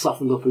until they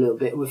softened up a little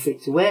bit and were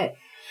fit to wear.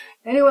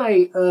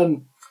 Anyway,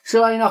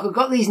 so Enoch had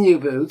got these new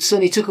boots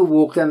and he took a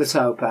walk down the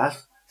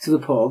towpath to the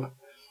pub,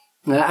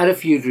 had a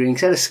few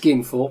drinks, had a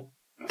skinful,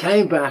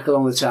 came back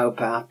along the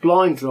towpath,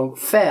 blind drunk,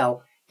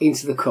 fell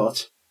into the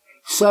cut,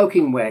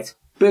 soaking wet,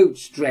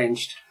 boots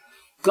drenched,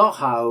 got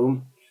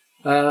home,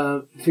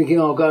 thinking,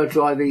 I've got to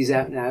dry these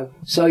out now.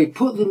 So he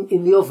put them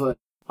in the oven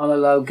on a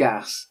low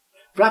gas,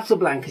 wrapped a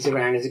blanket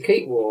around it to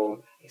keep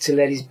warm, to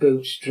let his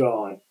boots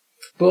dry.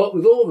 But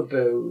with all the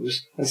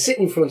booze and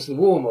sitting in front of the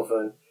warm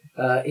oven,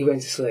 he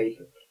went to sleep.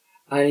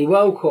 And he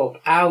woke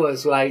up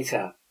hours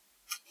later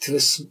to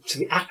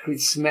the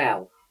acrid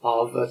smell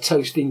of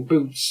toasting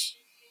boots.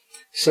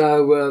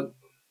 So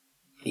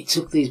he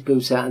took these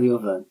boots out of the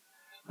oven,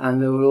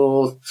 and they were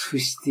all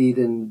twisted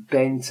and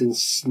bent and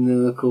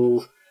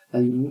snirkled,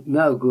 and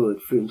no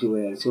good for him to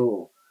wear at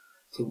all.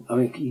 So, I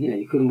mean,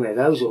 you couldn't wear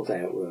those all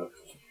day at work.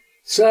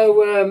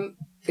 So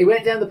he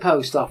went down the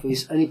post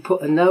office and he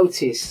put a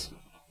notice.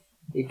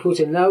 He put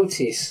a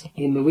notice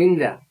in the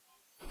window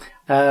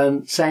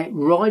saying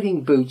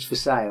riding boots for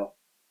sale.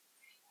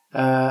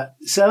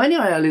 So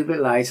anyway, a little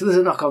bit later, there's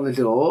a knock on the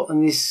door,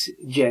 and this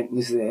gent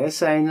was there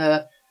saying,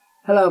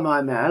 "Hello,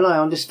 my man. I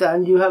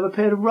understand you have a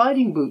pair of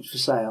riding boots for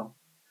sale."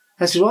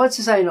 That's right,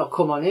 says Enoch,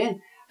 come on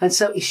in. And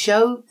so he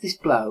showed this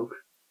bloke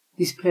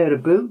this pair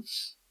of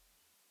boots.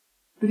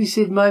 But he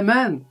said, "My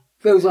man,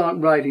 those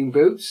aren't riding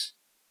boots."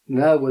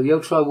 "No, well,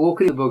 you'll try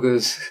walking the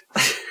buggers."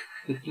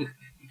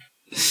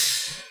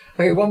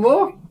 Okay, one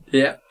more?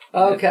 Yeah.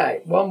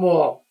 Okay, one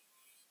more.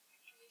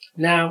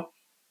 Now,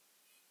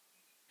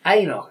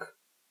 Enoch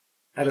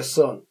had a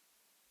son,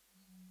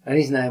 and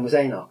his name was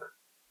Enoch.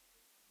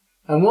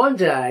 And one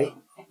day,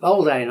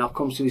 old Enoch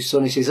comes to his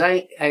son, he says,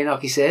 "Hey,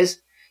 Enoch," he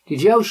says,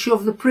 "did you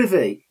shove the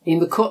privy in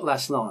the cut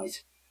last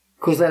night?"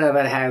 Because they'd have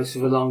had a house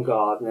with a long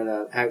garden and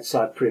an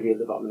outside privy at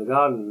the bottom of the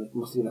garden. There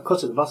must have been a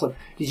cut at the bottom.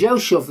 "Did you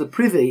shove the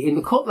privy in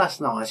the cut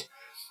last night?"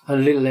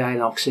 And little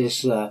Enoch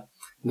says,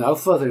 "No,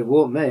 father, it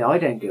wasn't me. I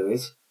don't do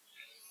it."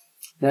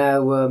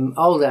 Now,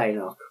 old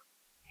Enoch,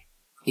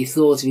 he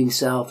thought of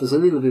himself as a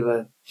little bit of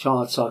a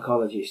child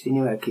psychologist. He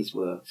knew how kids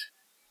worked.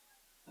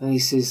 And he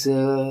says,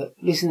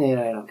 "Listen here,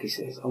 Enoch," he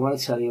says, "I want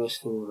to tell you a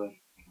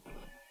story.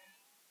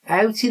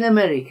 Out in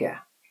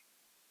America,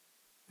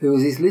 there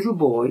was this little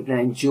boy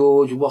named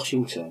George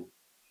Washington.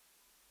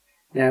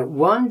 Now,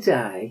 one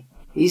day,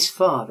 his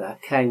father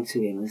came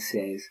to him and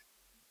says,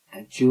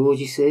 'And George,'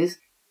 he says,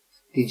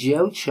 'did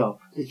you chop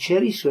the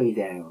cherry tree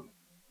down?'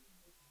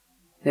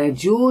 Now,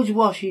 George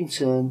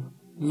Washington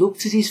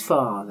looked at his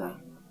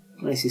father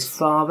and he says,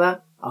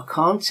 'Father, I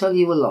can't tell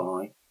you a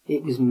lie.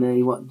 It was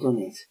me what done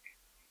it.'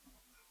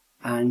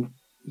 And,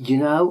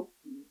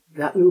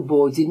 that little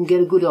boy didn't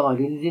get a good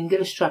idea. He didn't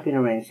get a strapping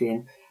or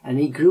anything. And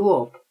he grew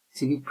up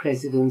to be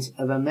President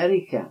of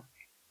America."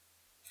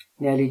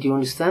 Now, did you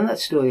understand that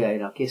story,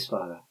 Enoch? "Yes,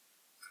 Father."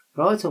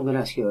 "Right, I'm going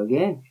to ask you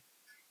again.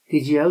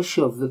 Did you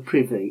shove the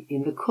privy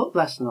in the cut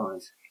last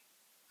night?"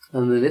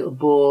 And the little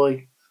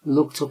boy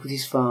looked up at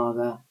his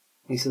father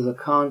and he says, "I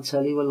can't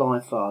tell you a lie,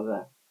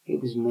 Father.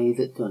 It was me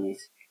that done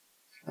it."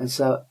 And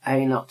so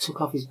Enoch took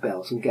off his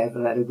belt and gave the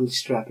lad a good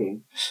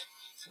strapping.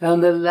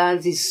 And the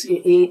lad,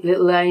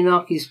 little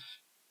Enoch, is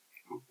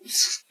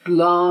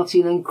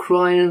smarting and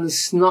crying and the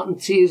snot and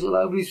tears all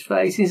over his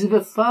face. He says,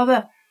 "But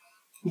Father,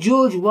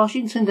 George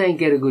Washington didn't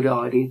get a good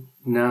hiding."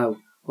 "No,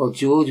 well,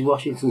 George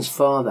Washington's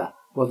father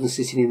wasn't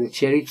sitting in the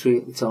cherry tree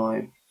at the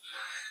time."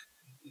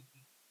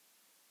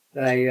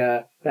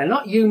 They're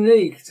not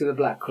unique to the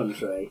Black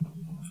Country,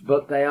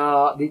 but they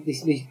are.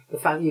 The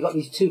fact you've got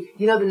these two,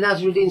 the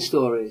Nasruddin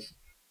stories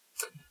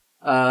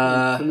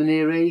from the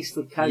Near East,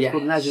 the character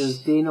called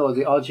Nasruddin or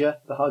the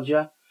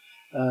Hodja.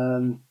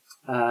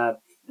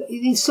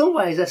 In some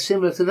ways, they're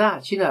similar to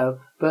that,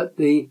 But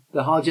the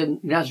Hodja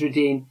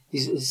Nasruddin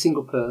is a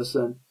single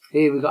person.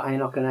 Here we've got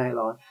Enoch and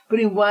Eli. But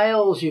in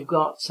Wales, you've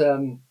got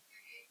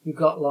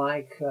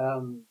like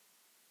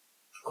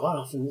quite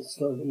often it's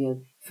got,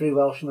 three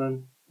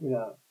Welshmen,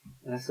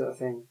 that sort of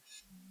thing.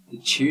 The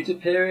Tudor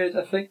period,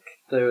 I think.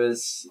 There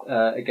was,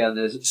 again,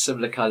 there's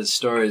similar kinds of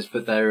stories,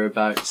 but they were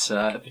about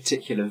a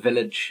particular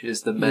village,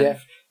 is the men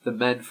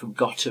from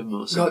Gotham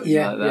or something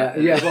like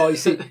that. Yeah. Well, you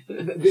see,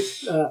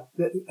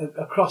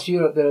 across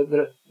Europe,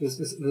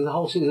 there's a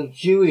whole series of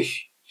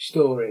Jewish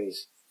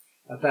stories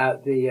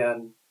about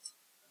the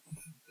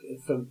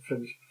from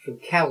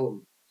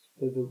Kelm,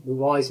 the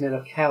wise men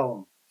of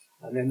Kelm,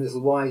 and then there's the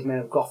wise men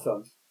of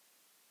Gotham.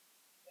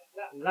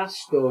 That last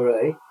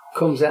story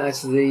comes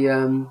out of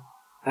the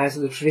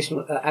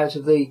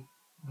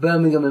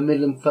Birmingham and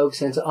Midland Folk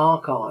Centre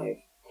archive.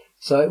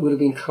 So it would have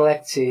been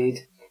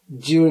collected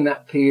during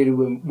that period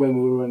when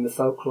we were in the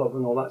folk club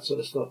and all that sort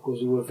of stuff,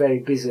 because we were very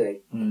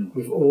busy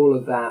with all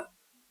of that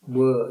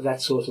work,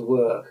 that sort of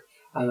work,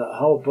 and a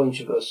whole bunch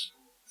of us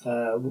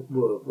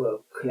were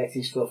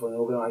collecting stuff and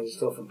organising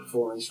stuff and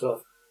performing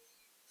stuff.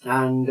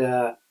 And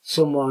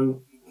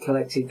someone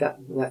collected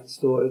that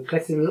story,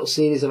 collected a little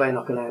series of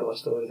Enoch and Aloy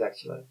stories,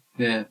 actually.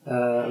 Yeah.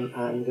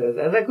 And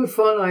they're good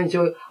fun.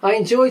 I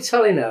enjoy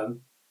telling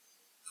them.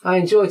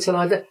 But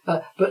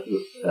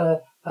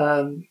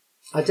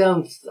I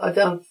don't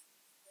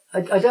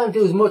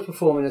do as much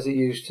performing as I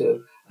used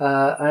to.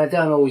 And I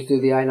don't always do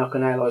the Enoch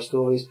and Aloy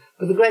stories.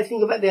 But the great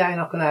thing about the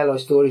Enoch and Aloy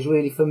stories,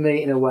 really, for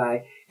me, in a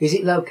way, is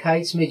it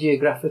locates me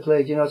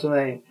geographically. Do you know what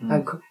I mean?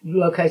 And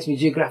locates me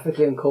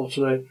geographically and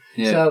culturally.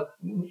 Yeah. So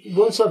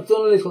once I've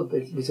done a little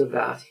bit of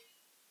that,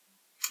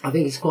 I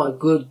think it's quite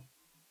good,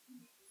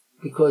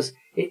 because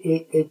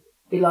it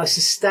like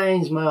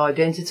sustains my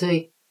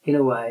identity in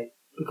a way,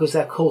 because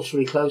they're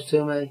culturally close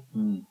to me.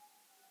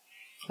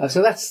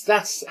 So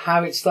that's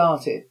how it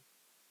started.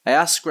 I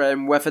asked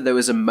Graham whether there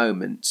was a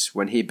moment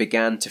when he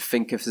began to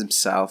think of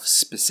himself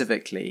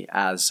specifically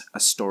as a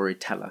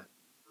storyteller.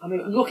 I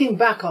mean, looking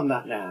back on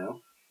that now,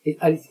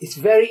 it's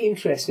very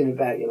interesting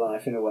about your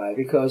life in a way,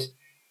 because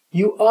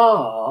you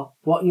are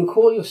what you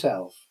call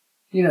yourself,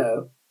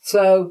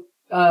 So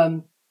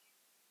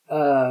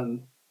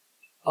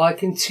I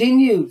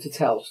continued to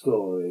tell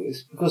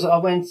stories because I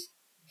went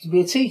to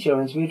be a teacher. I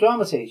went to be a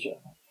drama teacher.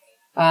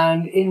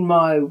 And in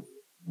my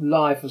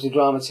life as a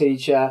drama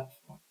teacher,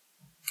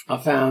 I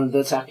found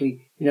that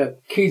actually,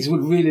 kids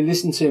would really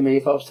listen to me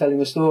if I was telling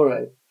a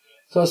story.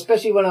 So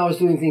especially when I was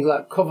doing things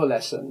like cover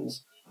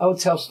lessons, I would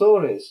tell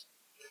stories.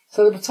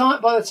 So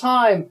by the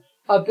time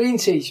I'd been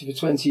teaching for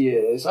 20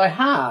 years, I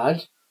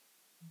had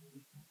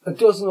a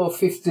dozen or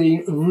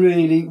 15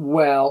 really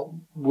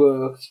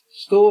well-worked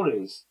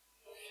stories.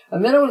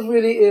 And then I was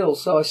really ill,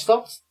 so I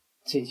stopped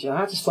teaching.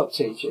 I had to stop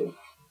teaching.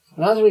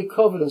 And as I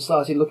recovered and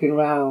started looking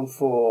around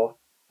for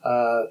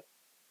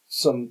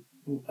some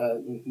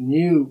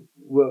new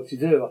work to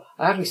do,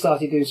 I actually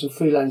started doing some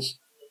freelance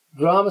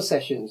drama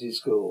sessions in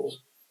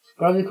schools.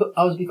 But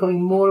I was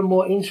becoming more and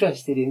more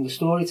interested in the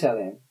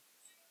storytelling.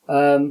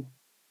 And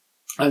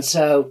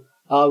so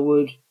I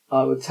would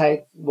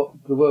take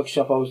the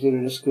workshop I was doing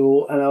in a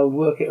school and I would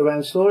work it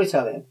around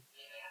storytelling.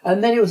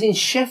 And then it was in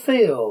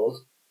Sheffield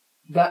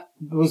that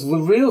was the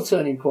real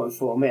turning point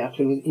for me,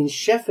 actually, was in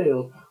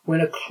Sheffield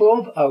when a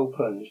club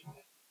opened.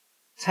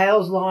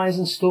 Tales, Lies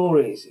and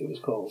Stories, it was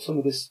called.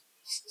 Something as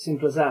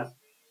simple as that.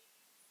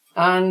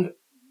 And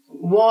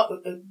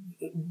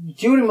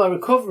during my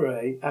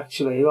recovery,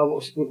 actually, I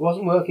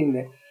wasn't working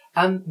there,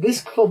 and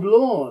this club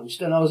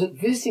launched, and I was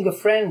visiting a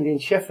friend in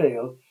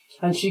Sheffield,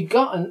 and she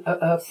got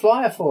a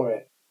flyer for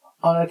it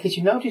on her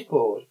kitchen notice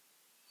board.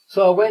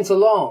 So I went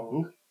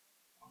along,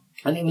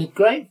 and it was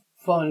great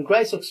fun,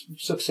 great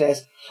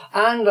success,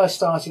 and I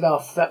started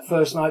off that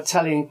first night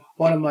telling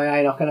one of my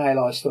Enoch and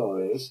Aloy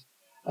stories,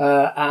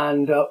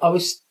 and I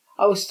was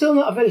still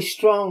not very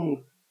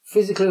strong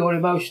physically or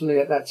emotionally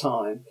at that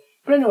time.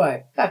 But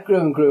anyway, that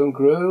grew and grew and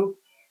grew.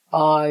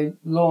 I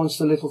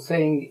launched a little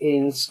thing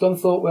in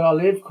Scunthorpe where I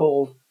live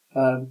called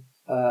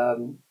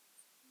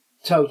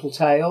Total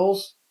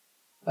Tales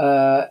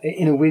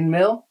in a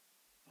windmill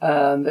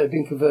that had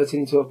been converted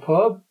into a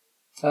pub.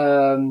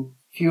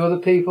 A few other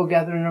people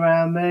gathering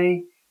around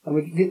me, and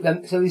we did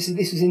them. So this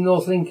was in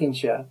North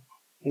Lincolnshire,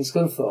 in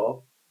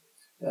Scunthorpe,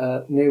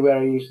 near where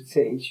I used to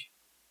teach.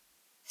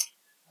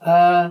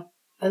 And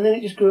then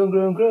it just grew and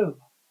grew and grew.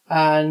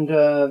 And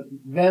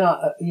then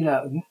I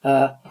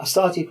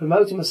started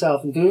promoting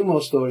myself and doing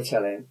more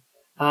storytelling.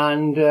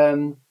 And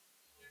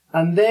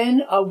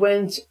then I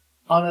went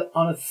on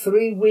a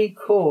 3-week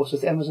course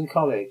at Emerson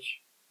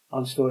College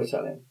on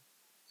storytelling.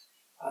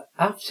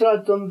 After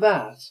I'd done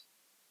that,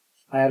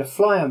 I had a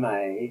flyer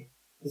made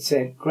that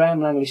said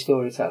Graham Langley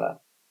Storyteller.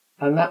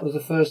 And that was the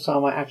first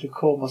time I actually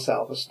called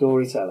myself a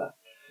storyteller.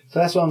 So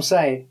that's what I'm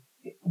saying.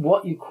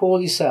 What you call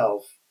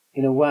yourself,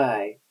 in a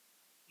way,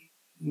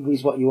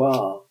 is what you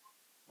are.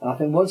 And I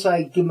think once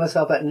I give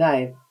myself that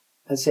name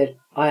and said,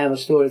 I am a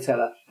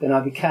storyteller, then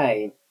I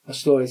became a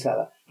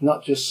storyteller,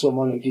 not just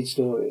someone who did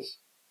stories.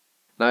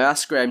 Now I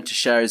asked Graham to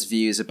share his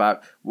views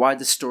about why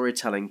the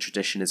storytelling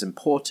tradition is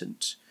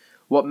important,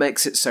 what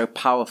makes it so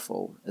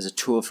powerful as a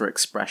tool for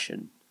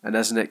expression and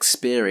as an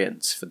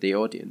experience for the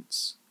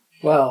audience.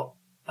 Well,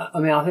 I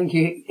mean, I think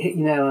you hit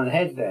your nail on the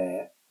head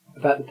there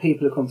about the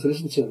people who come to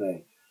listen to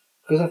me.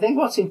 Because I think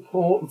what's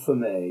important for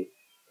me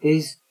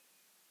is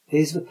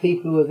the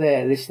people who are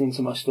there listening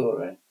to my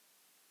story.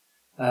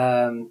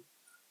 On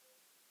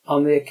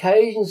the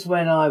occasions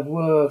when I've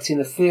worked in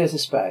a theatre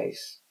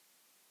space,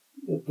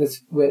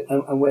 where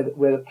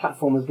the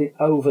platform has been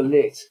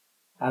overlit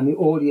and the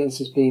audience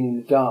has been in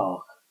the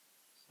dark,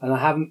 and I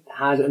haven't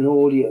had an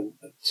audience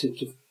to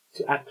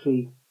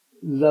actually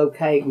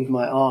locate with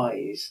my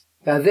eyes.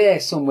 Now they're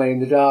somewhere in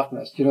the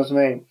darkness, do you know what I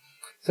mean?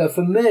 So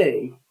for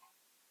me,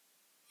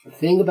 the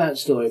thing about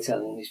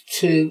storytelling is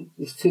two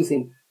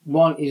things.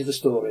 One is the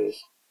stories.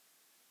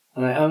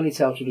 And I only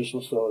tell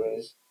traditional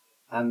stories,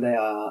 and they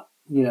are,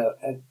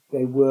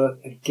 they work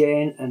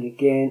again and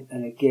again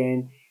and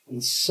again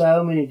in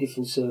so many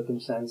different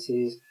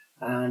circumstances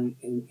and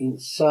in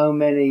so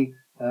many,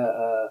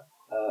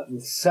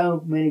 with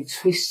so many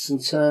twists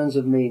and turns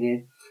of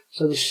meaning.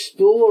 So the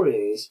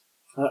stories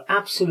are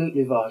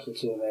absolutely vital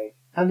to me.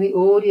 And the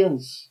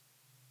audience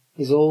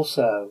is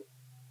also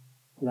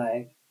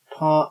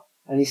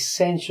an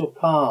essential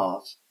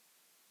part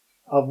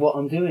of what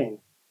I'm doing.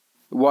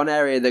 One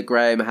area that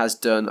Graham has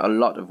done a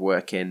lot of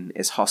work in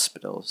is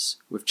hospitals,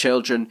 with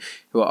children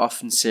who are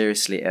often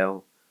seriously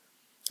ill.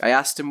 I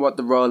asked him what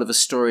the role of a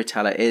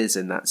storyteller is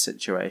in that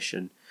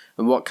situation,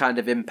 and what kind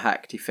of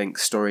impact he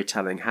thinks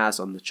storytelling has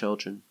on the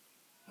children.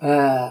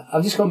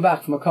 I've just come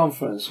back from a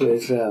conference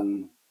with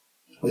some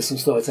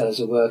storytellers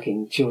who work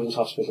in children's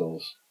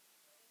hospitals,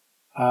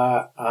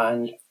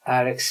 and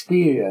our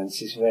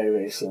experience is very,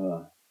 very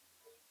similar.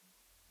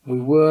 We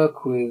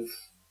work with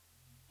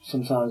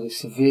sometimes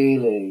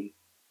severely,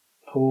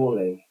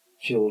 poorly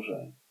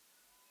children.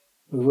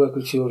 We work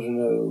with children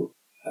who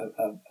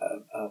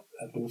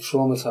have been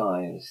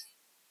traumatised,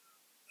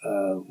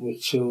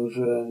 with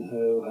children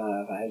who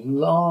have had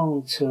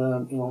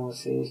long-term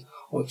illnesses,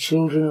 or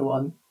children who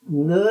are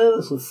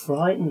nervous and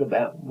frightened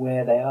about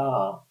where they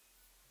are.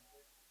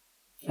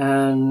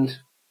 And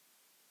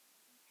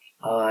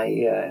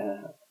I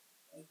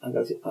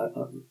go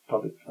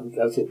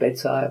to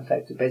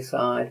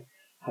bedside.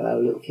 Hello,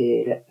 little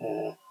kid.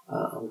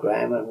 I'm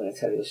Graham. I'm going to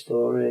tell you a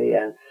story.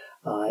 And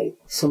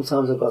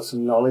sometimes I've got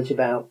some knowledge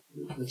about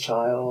the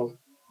child,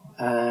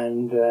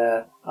 and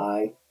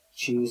I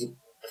choose a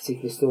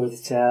particular story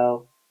to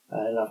tell.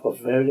 And I've got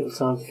very little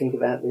time to think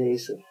about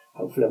this.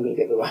 Hopefully, I'm going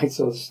to get the right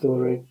sort of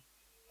story.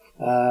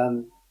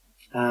 And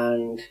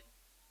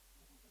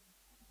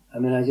I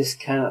mean, I just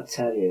cannot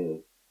tell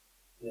you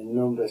the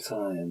number of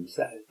times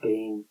that have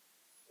been,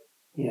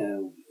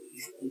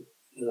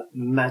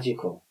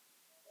 magical.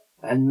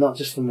 And not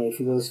just for me,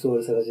 for those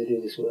storytellers who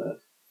do this work.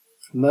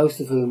 Most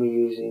of whom are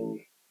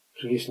using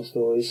traditional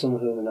stories, some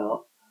of whom are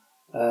not.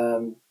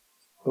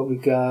 But we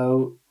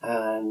go,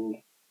 and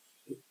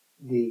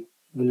the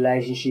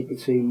relationship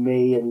between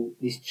me and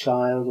this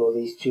child or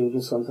these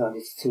children, sometimes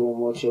it's two or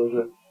more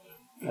children,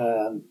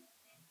 the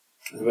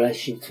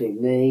relationship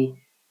between me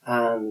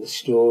and the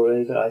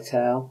story that I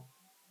tell,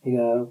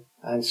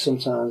 and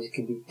sometimes it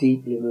can be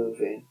deeply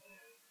moving.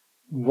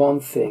 One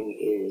thing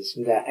is,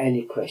 without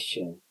any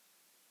question,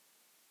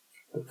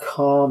 the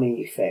calming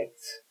effect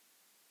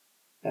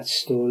that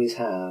stories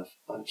have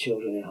on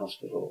children in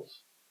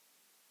hospitals.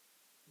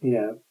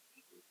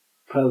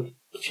 Approach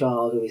a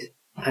child who is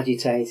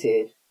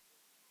agitated,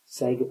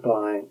 say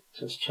goodbye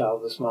to a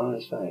child with a smile on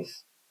his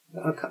face.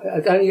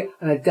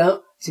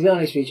 To be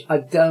honest with you, I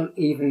don't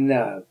even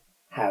know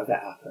how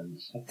that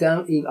happens. I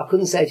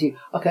couldn't say to you,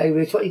 okay,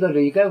 Rich, what you got to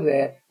do? You go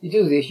there, you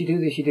do this, you do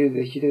this, you do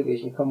this, you do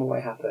this, and you come away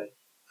happy.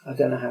 I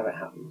don't know how it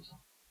happens.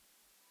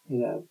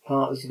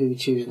 Partly to do with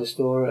choosing the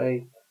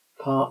story,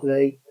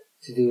 partly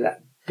to do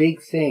that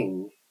big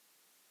thing.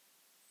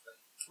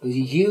 There's a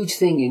huge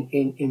thing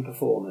in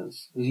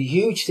performance. There's a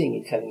huge thing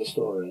in telling a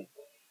story,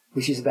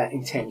 which is about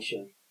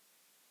intention.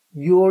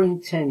 Your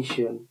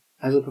intention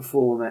as a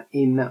performer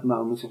in that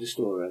moment of the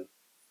story.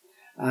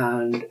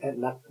 And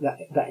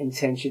that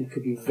intention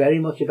could be very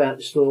much about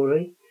the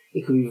story.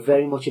 It could be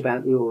very much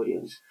about the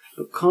audience.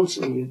 But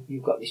constantly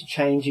you've got this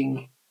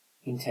changing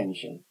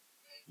intention.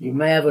 You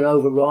may have an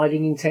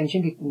overriding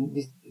intention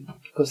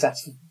because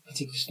that's the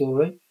particular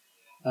story.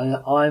 And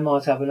I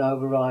might have an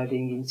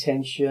overriding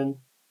intention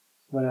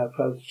when I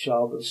approach a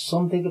child, but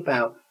something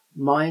about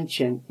my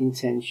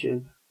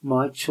intention,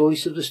 my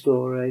choice of the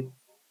story,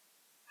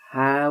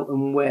 how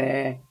and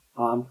where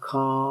I'm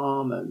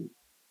calm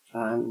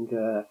and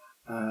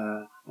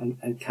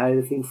carry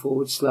the thing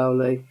forward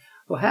slowly,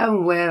 or how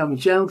and where I'm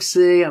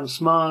jokesy, I'm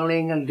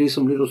smiling and do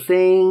some little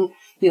thing.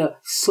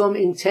 Some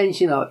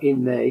intention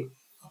in me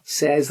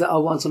says that I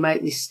want to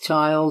make this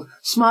child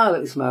smile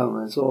at this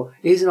moment, or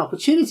here's an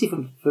opportunity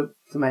to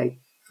make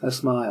her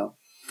smile.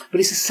 But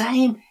it's the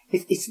same.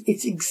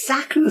 It's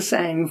exactly the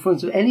same in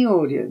front of any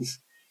audience.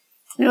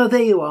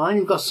 There you are, and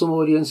you've got some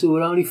audience who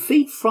are only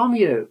feet from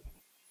you.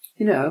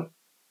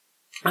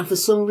 And for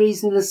some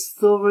reason in the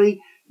story,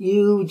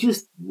 you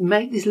just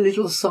make this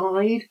little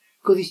aside,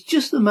 because it's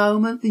just the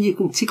moment that you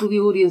can tickle the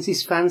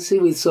audience's fancy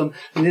with some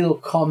little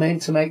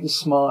comment to make them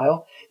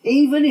smile.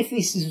 even if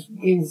this is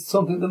in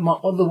something that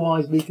might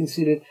otherwise be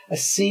considered a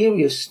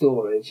serious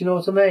story, do you know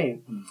what I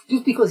mean?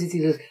 Just because it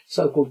is a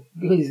so-called,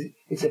 because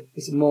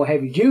it's a more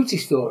heavy-duty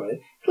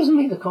story, doesn't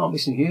mean there can't be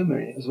some humour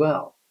in it as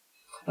well.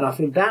 And I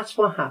think that's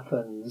what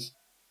happens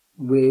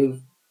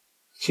with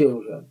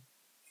children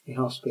in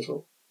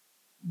hospital.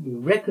 You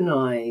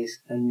recognise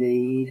a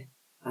need,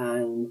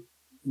 and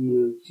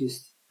you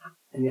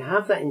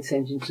have that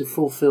intention to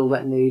fulfil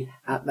that need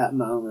at that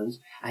moment,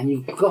 and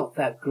you've got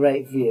that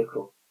great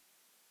vehicle.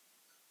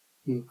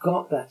 You've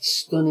got that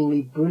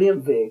stunningly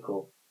brilliant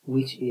vehicle,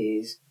 which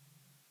is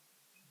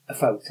a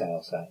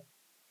folktale, say.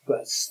 You've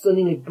got a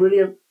stunningly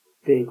brilliant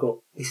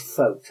vehicle, this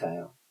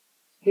folktale.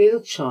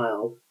 Here's a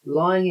child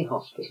lying in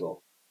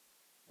hospital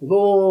with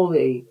all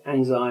the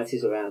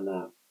anxieties around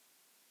that,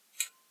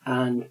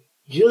 and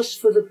just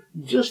for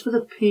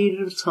the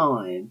period of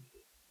time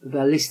that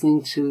they're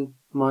listening to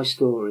my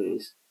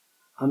stories,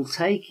 I'm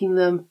taking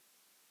them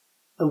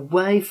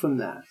away from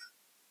that,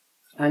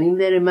 and in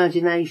their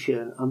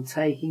imagination I'm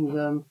taking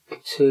them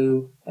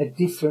to a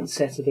different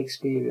set of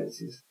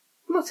experiences.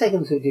 I'm not taking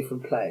them to a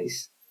different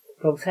place,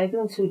 but I'm taking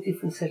them to a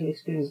different set of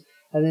experiences,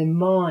 and their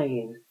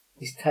mind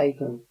is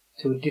taken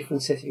to a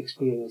different set of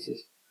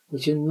experiences,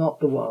 which are not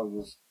the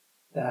ones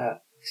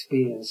they're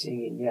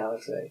experiencing in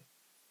reality.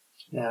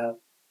 Now,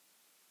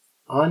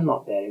 I'm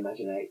not their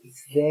imagination,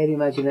 it's their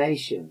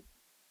imagination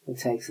that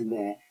takes them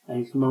there,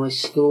 and it's my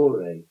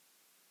story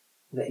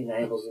that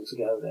enables them to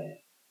go there.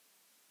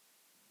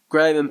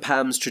 Graham and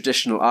Pam's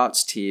traditional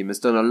arts team has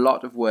done a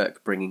lot of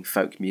work bringing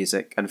folk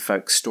music and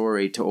folk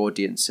story to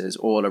audiences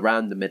all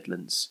around the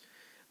Midlands,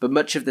 but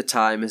much of the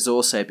time has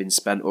also been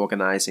spent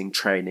organising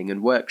training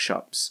and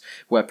workshops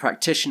where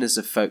practitioners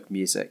of folk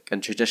music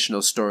and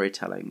traditional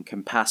storytelling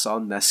can pass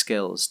on their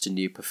skills to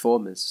new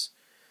performers.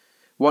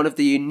 One of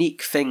the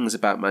unique things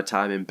about my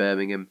time in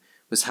Birmingham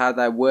was how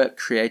their work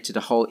created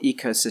a whole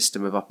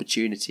ecosystem of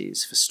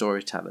opportunities for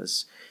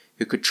storytellers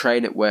who could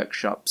train at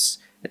workshops,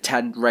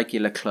 attend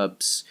regular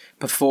clubs,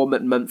 perform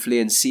at monthly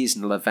and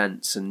seasonal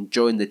events, and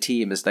join the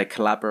team as they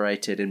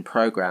collaborated in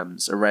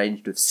programmes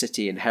arranged with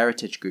city and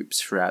heritage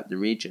groups throughout the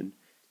region.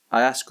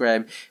 I asked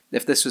Graham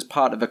if this was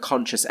part of a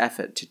conscious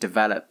effort to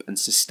develop and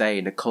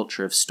sustain a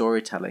culture of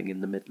storytelling in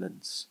the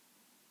Midlands.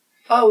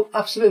 Oh,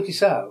 absolutely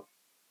so.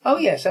 Oh,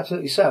 yes,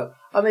 absolutely so.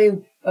 I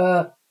mean,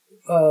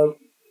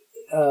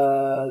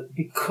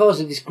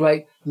 because of this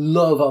great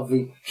love of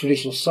the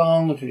traditional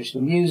song and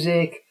traditional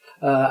music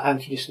and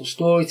traditional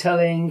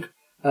storytelling,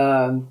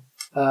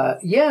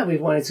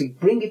 we've wanted to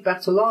bring it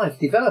back to life,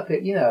 develop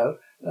it,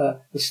 the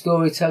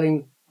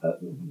storytelling,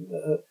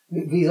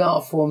 these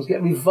art forms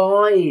get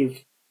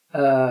revived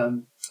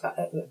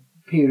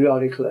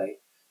periodically,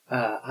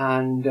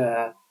 and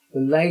the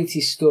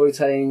latest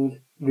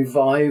storytelling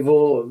revival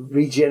or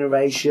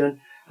regeneration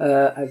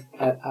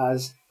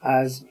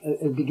as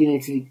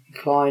beginning to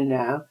decline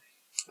now,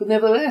 but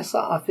nevertheless,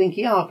 I think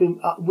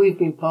we've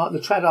been part. The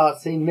trad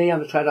arts team, me and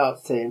the trad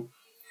arts team,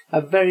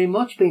 have very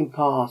much been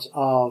part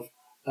of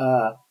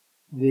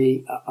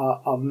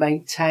of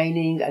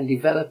maintaining and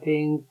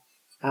developing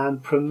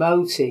and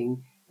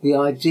promoting the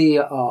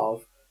idea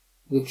of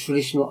the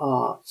traditional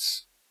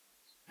arts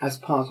as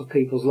part of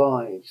people's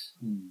lives,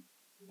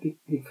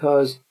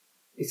 because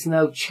it's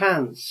no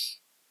chance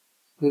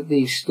that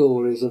these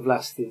stories have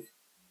lasted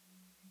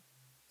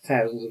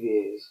thousands of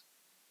years.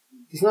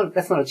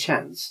 That's not a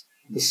chance.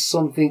 There's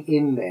something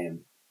in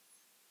them,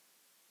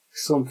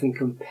 something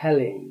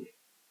compelling,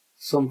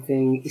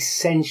 something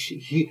essential,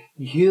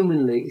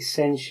 humanly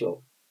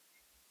essential,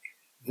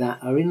 that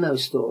are in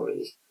those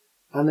stories,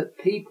 and that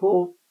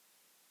people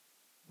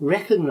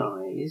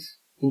recognise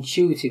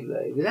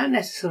intuitively, without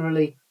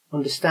necessarily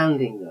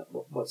understanding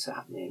what's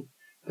happening,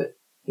 but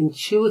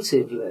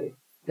intuitively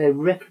they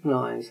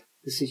recognise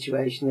the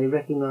situation, they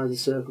recognise the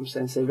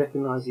circumstance, they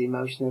recognise the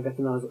emotion, they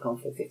recognise the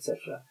conflict,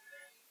 etc.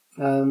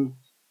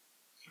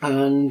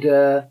 And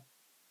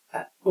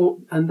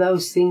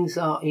those things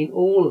are in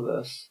all of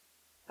us,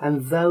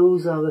 and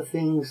those are the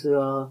things that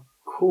are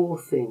core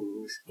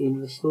things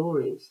in the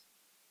stories.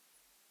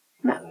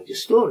 No, they're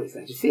just stories,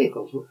 they're just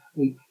vehicles.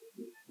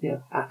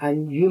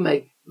 And you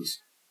make.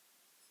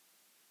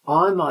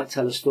 I might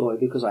tell a story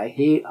because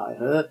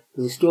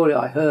there's a story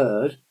I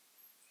heard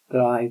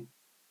that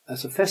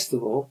at a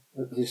festival,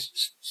 at this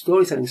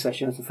storytelling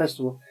session at a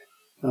festival,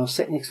 and I was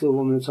sitting next to a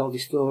woman who told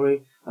this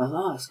story, and I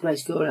thought, that's a great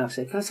story. And I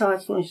said, can I tell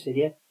that story? She said,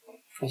 yeah.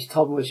 And she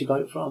told me where she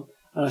got it from.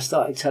 And I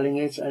started telling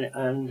it,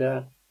 and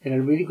it had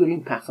a really good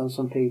impact on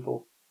some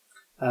people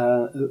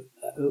who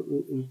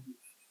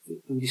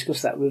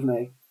discussed that with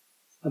me.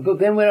 But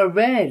then when I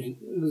read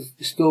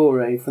the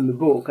story from the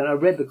book, and I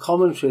read the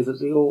commentary that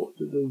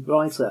the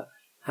writer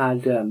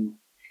had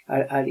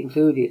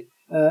included,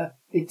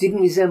 it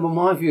didn't resemble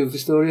my view of the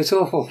story at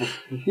all.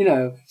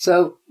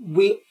 So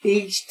we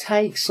each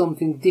take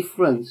something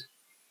different.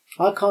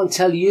 I can't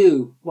tell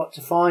you what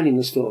to find in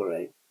the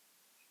story.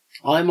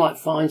 I might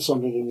find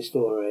something in the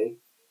story,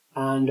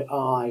 and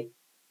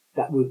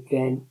that would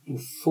then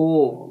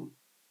inform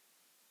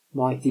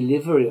my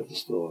delivery of the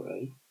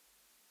story.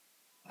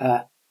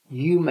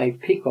 you may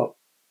pick up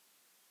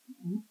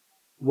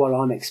what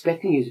I'm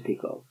expecting you to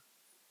pick up,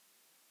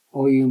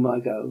 or you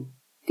might go,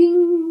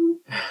 ding,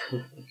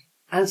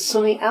 and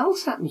something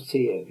else happens to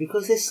you,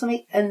 because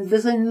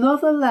there's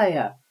another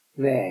layer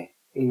there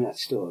in that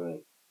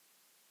story.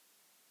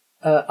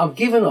 I've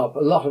given up a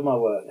lot of my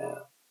work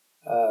now.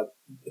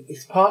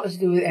 It's partly to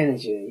do with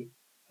energy.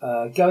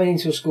 Going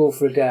into a school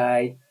for a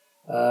day,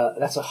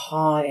 that's a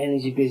high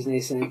energy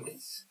business, and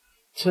it's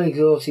too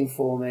exhausting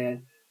for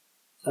me.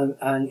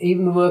 And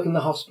even the work in the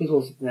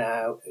hospitals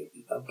now,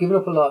 I've given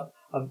up a lot.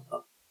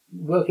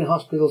 Work in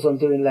hospitals I'm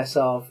doing less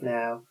of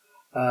now.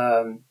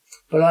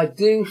 But I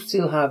do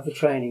still have the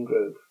training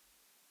group.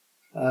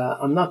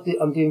 I'm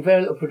doing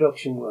very little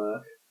production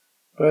work,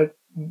 but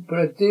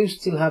I do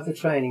still have the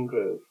training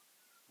group,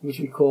 which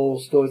we call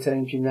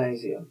Storytelling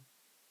Gymnasium.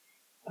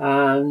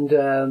 And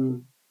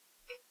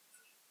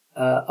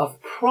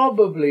I've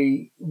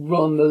probably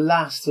run the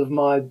last of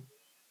my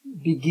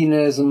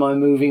beginners and my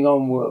moving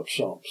on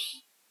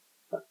workshops.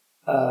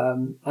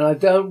 And I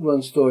don't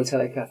run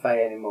Storytelling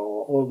Cafe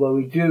anymore, although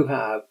we do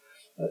have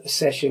a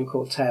session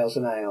called Tales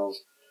and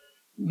Ales.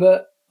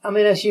 But, I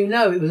mean, as you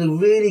know, it was a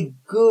really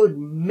good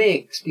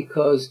mix,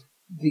 because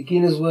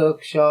beginners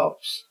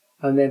workshops,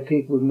 and then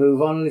people would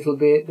move on a little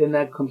bit, then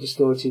they'd come to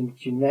Storytelling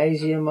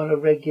Gymnasium on a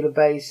regular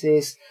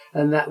basis,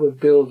 and that would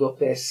build up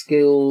their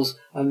skills,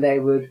 and they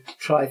would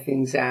try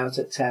things out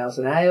at Tales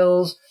and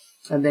Ales,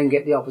 and then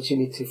get the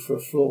opportunity for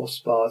a floor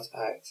spot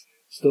at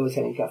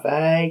Storytelling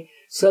Cafe.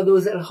 So there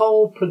was a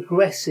whole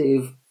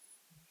progressive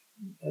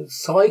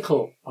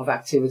cycle of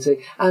activity,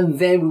 and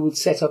then we would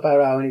set up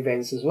our own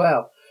events as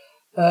well.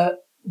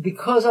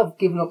 Because I've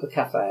given up the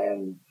cafe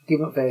and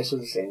given up various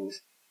other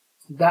things,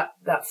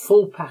 that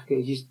full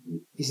package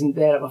isn't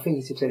there at my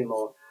fingertips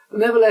anymore. But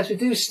nevertheless, we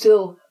do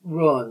still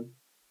run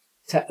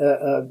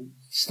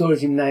Story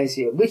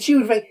Gymnasium, which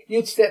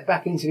you'd step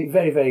back into it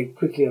very, very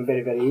quickly and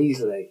very, very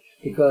easily,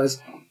 because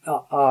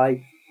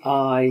I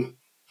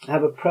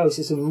have a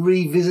process of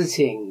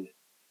revisiting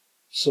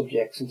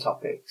subjects and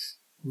topics,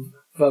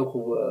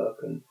 vocal work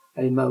and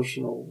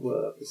emotional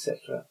work,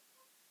 etc.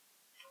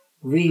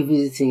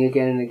 Revisiting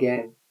again and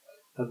again.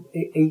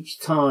 Each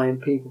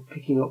time, people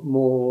picking up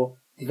more,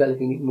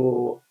 developing it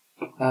more,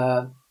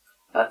 I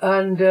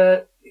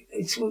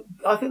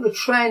think the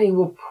training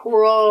will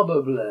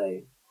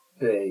probably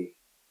be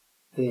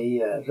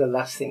the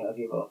last thing I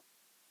give up,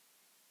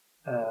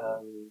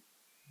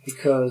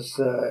 because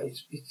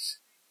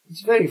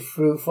it's very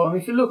fruitful. I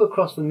mean, if you look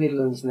across the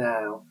Midlands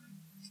now,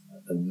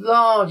 a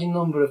large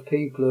number of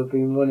people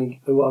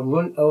who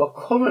are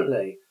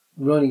currently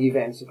running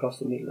events across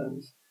the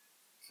Midlands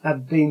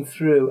have been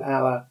through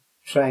our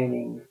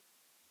training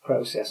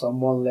process on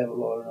one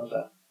level or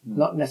another.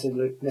 Not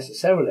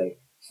necessarily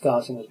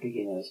starting as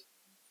beginners,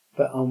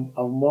 but on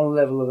one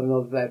level or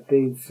another they've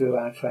been through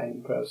our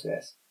training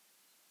process.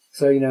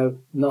 So,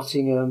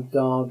 Nottingham,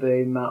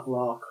 Derby,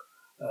 Matlock,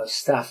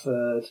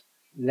 Stafford,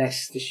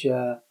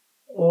 Leicestershire,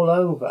 all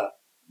over,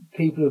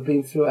 people who've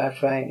been through our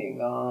training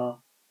are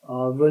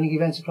running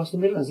events across the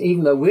Midlands.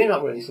 Even though we're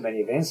not running so many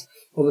events,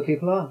 other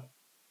people are.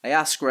 I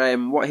asked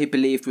Graham what he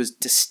believed was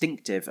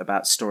distinctive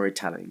about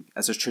storytelling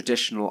as a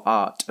traditional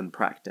art and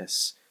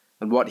practice,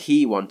 and what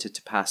he wanted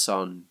to pass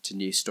on to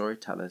new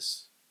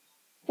storytellers.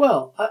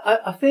 Well,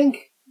 I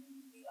think,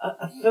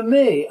 for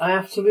me, I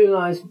have to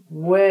realise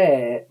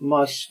where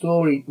my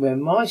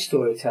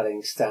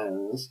storytelling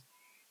stands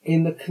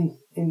in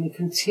the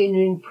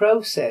continuing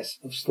process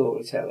of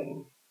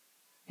storytelling.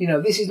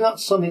 This is not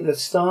something that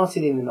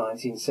started in the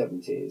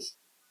 1970s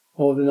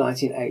or the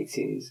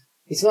 1980s.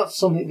 It's not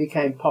something that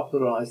became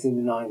popularised in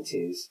the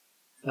 90s.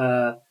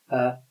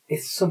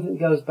 It's something that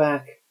goes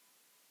back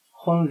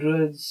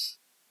hundreds,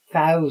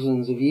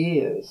 thousands of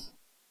years,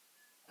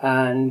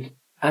 and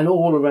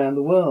all around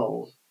the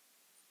world,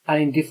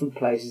 and in different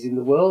places in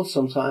the world.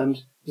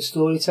 Sometimes the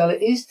storyteller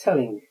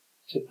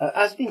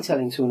has been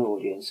telling to an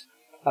audience.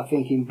 I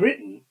think in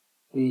Britain,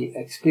 the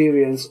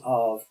experience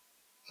of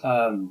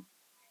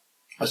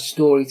a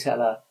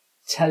storyteller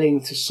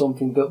telling to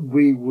something that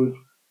we would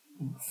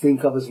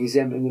think of as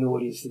resembling an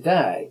audience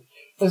today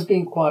has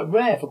been quite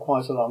rare for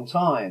quite a long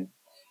time.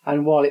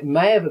 And while it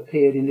may have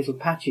appeared in little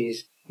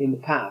patches in the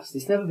past,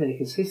 it's never been a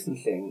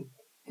consistent thing.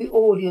 The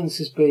audience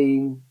has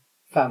been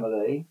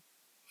family,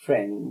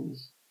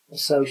 friends, a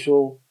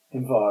social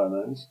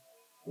environment,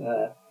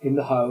 in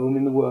the home,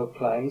 in the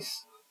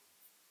workplace.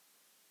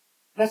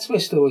 That's where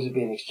stories are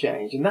being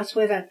exchanged, and that's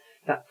where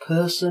that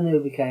person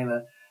who became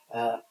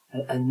that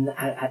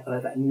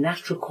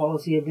natural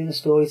quality of being a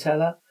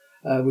storyteller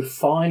would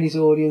find his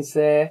audience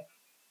there,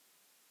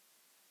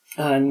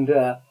 and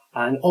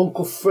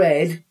Uncle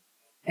Fred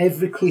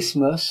every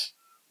Christmas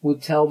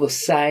would tell the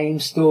same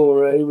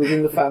story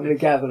within the family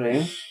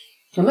gathering,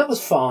 and that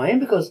was fine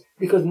because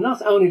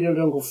not only did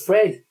Uncle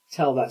Fred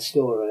tell that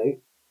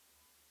story,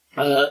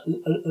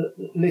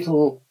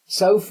 little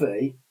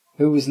Sophie,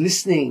 who was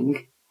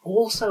listening,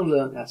 also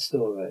learnt that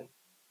story,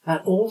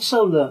 and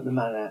also learnt the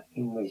manner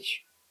in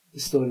which the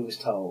story was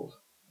told.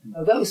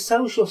 Those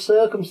social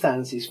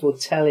circumstances for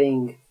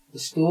telling the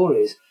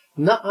stories,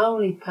 not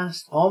only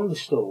passed on the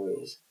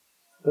stories,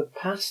 but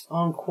passed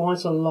on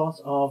quite a lot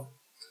of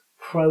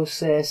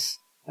process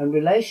and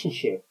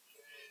relationship.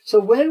 So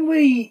when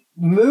we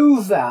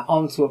move that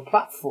onto a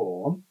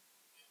platform,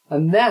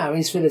 and now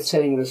instead of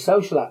telling in a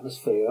social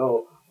atmosphere,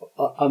 or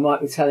I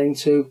might be telling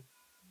to,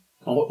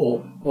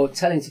 or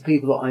telling to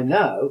people that I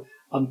know,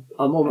 I'm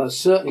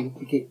almost certainly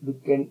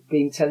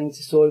being telling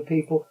to story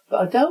people that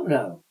I don't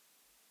know.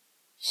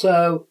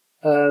 So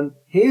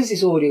here's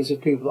this audience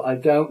of people that I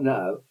don't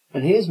know,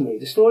 and here's me,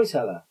 the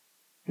storyteller.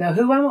 Now,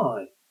 who am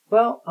I?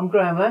 Well, I'm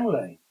Graham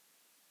Langley.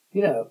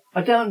 You know,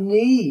 I don't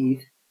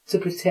need to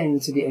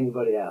pretend to be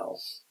anybody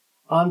else.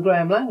 I'm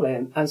Graham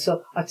Langley, and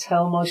so I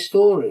tell my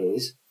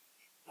stories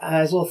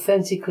as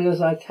authentically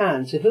as I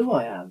can to who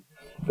I am.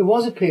 There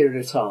was a period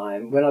of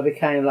time when I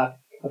became like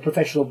a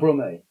professional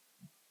brummie.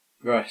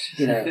 Right.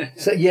 You know,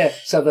 so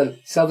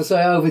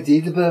I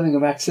overdid the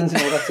Birmingham accent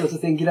and all that sort of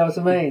thing, you know what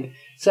I mean?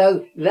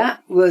 So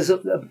that was,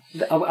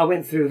 I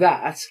went through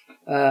that,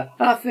 and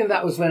I think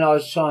that was when I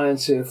was trying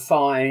to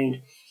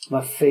find my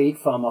feet,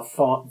 find my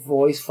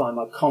voice, find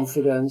my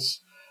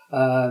confidence.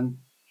 But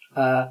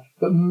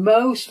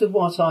most of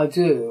what I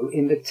do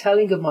in the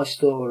telling of my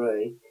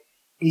story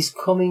is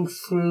coming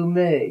through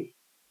me.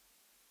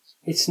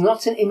 It's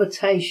not an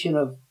imitation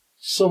of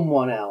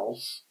someone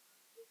else.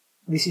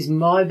 This is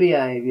my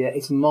behaviour,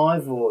 it's my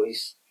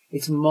voice,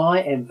 it's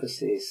my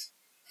emphasis,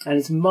 and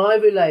it's my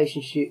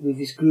relationship with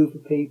this group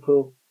of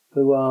people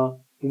who are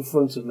in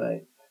front of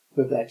me,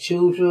 whether they're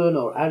children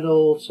or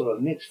adults or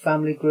a mixed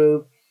family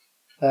group.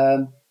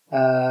 So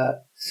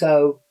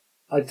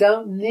I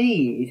don't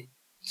need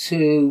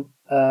to,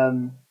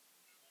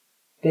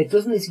 there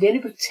doesn't need to be any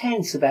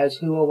pretense about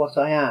who or what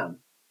I am.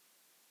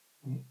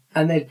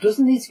 And there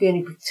doesn't need to be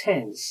any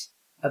pretense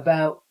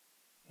about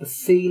the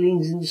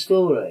feelings in the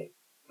story,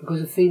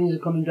 because the feelings are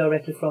coming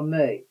directly from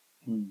me.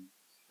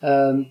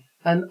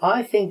 And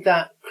I think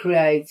that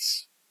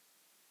creates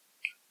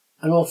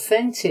an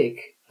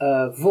authentic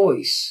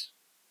voice.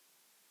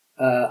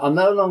 I'm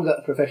no longer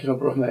a professional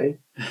brummie,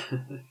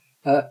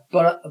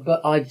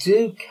 but I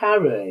do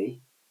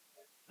carry,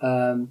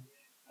 I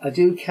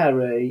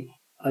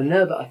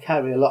know that I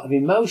carry a lot of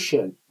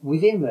emotion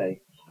within me.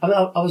 I mean,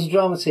 I was a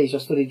drama teacher. I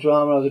studied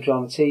drama. I was a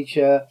drama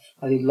teacher.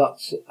 I did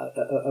lots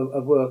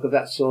of work of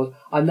that sort.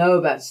 I know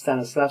about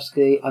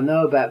Stanislavski. I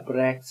know about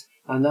Brecht.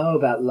 I know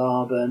about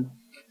Laban.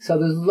 So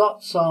there's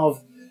lots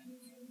of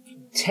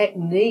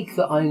technique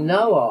that I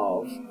know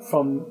of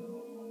from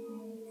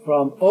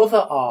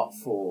other art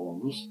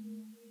forms.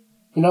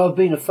 You know, I've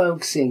been a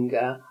folk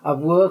singer. I've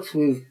worked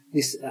with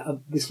this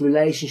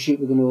relationship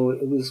with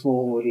a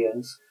small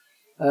audience,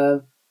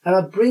 and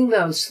I bring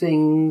those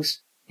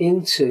things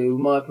into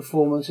my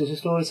performance as a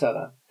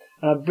storyteller,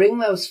 and I bring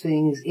those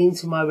things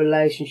into my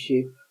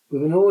relationship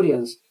with an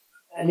audience.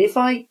 And if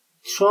I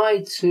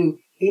tried to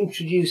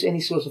introduce any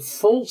sort of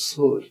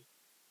falsehood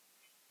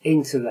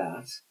into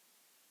that,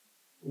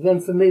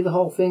 then for me the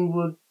whole thing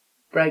would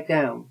break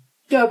down.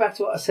 Go back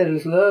to what I said a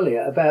little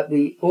earlier about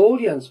the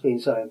audience being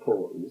so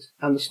important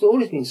and the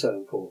stories being so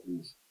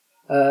important.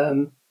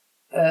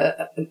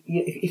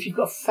 If you've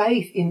got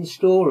faith in the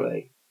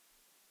story,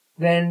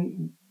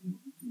 then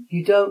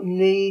you don't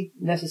need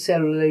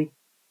necessarily,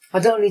 I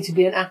don't need to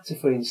be an actor,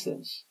 for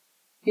instance.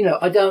 You know,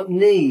 I don't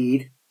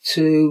need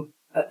to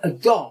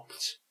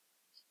adopt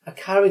a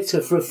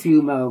character for a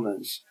few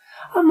moments.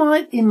 I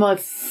might, in my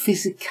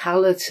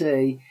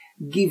physicality,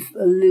 give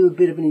a little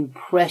bit of an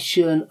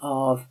impression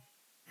of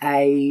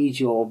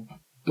age or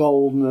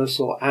boldness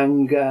or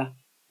anger,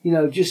 you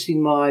know, just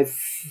in my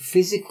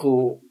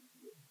physical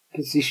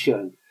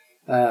position.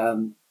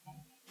 But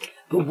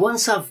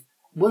once I've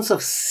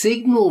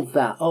signalled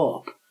that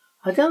up,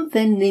 I don't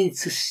then need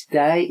to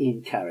stay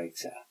in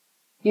character.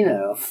 You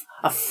know,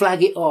 I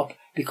flag it up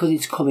because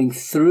it's coming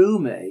through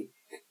me.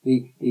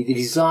 The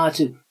desire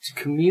to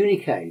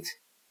communicate.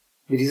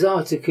 The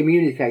desire to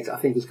communicate, I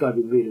think, has got to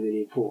be really,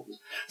 really important.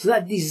 So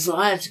that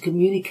desire to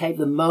communicate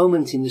the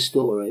moment in the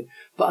story,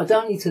 but I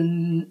don't need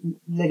to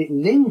let it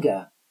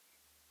linger.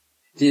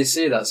 Do you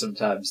see that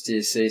sometimes? Do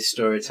you see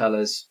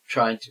storytellers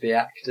trying to be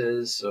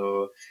actors,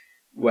 or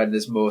when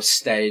there's more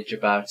stage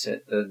about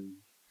it than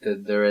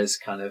there is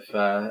kind of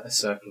a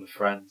circle of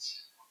friends?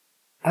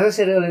 As I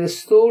said earlier, the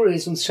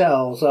stories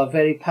themselves are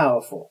very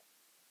powerful.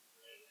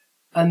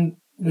 And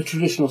the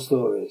traditional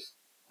stories,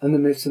 and the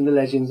myths and the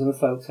legends and the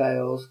folk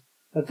tales,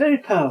 are very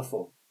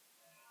powerful.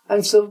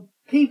 And so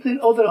people in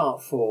other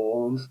art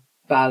forms,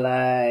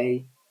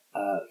 ballet,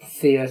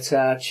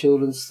 theatre,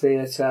 children's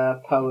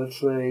theatre,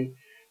 poetry,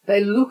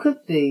 they look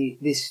at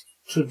this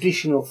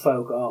traditional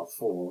folk art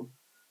form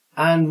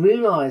and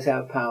realise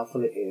how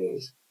powerful it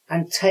is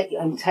and take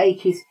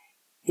it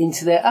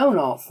into their own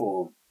art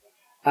form.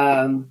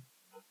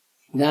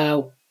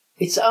 Now,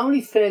 it's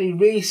only fairly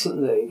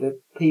recently that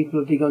people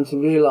have begun to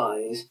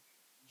realise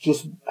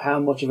just how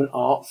much of an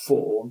art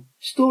form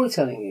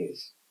storytelling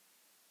is.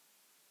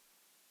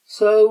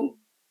 So,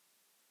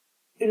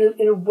 in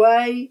a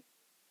way,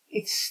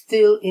 it's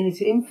still in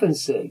its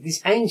infancy.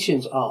 This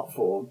ancient art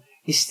form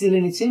is still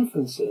in its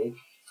infancy,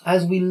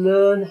 as we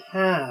learn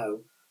how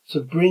to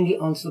bring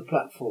it onto the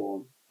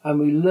platform and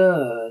we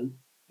learn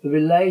the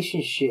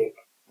relationship,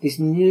 this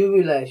new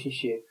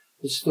relationship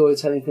that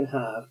storytelling can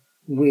have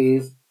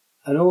with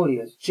an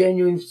audience,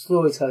 genuine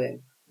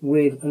storytelling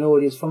with an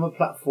audience from a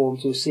platform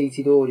to a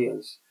seated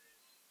audience.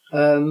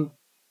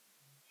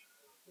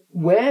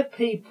 Where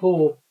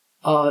people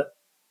are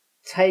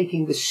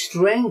taking the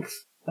strength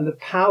and the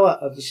power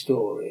of the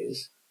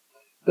stories,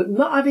 but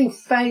not having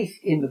faith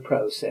in the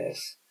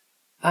process,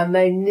 and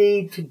they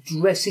need to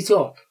dress it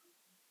up.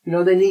 You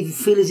know, they need to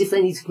feel as if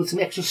they need to put some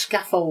extra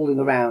scaffolding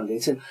around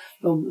it, and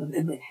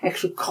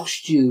extra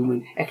costume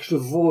and extra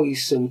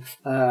voice and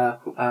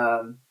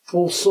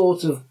all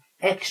sorts of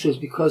extras,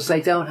 because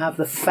they don't have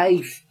the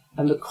faith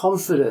and the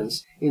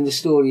confidence in the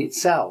story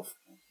itself.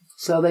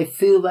 So they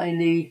feel they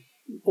need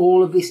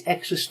all of this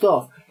extra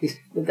stuff,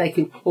 that they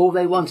can, or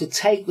they want to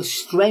take the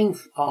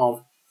strength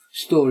of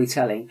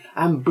storytelling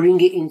and bring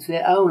it into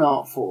their own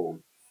art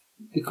form.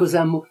 Because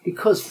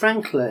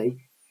frankly,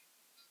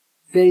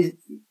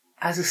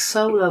 as a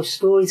solo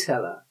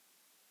storyteller,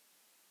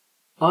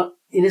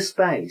 in a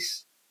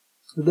space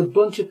with a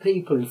bunch of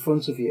people in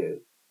front of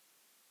you,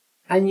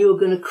 and you're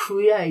going to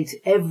create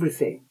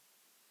everything.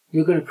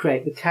 You're going to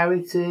create the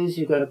characters,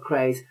 you're going to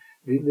create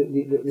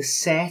the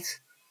set,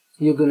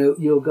 you're going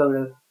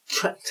to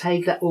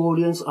take that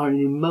audience on an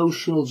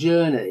emotional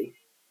journey,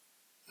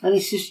 and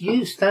it's just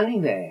you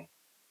standing there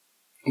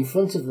in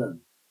front of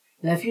them.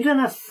 Now, if you don't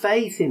have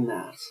faith in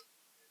that,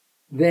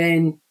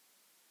 then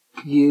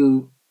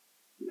you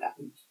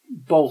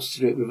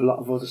bolster it with a lot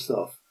of other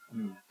stuff.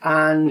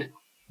 And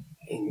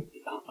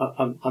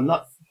I'm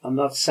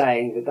not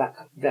saying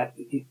that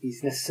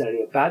is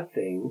necessarily a bad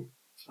thing,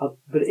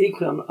 but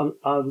equally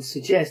I would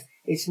suggest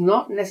it's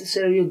not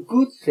necessarily a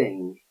good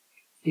thing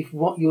if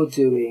what you're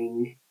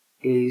doing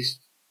is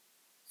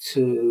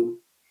to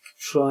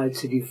try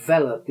to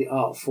develop the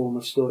art form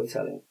of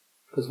storytelling,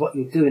 because what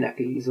you're doing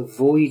actually is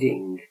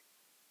avoiding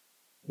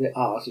the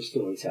art of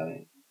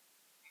storytelling.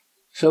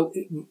 So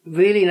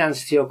really, in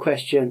answer to your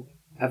question,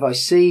 have I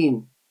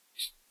seen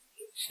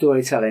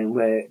storytelling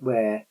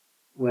where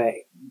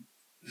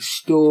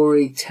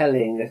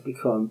storytelling has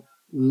become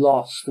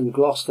lost and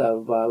glossed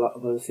over by a lot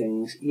of other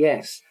things?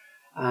 Yes.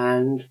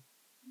 And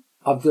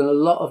I've done a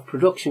lot of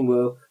production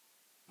work.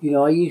 You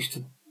know, I used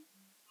to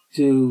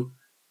do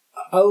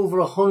over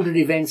 100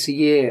 events a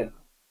year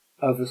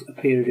over a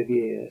period of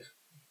years,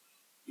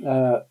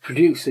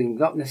 producing,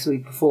 not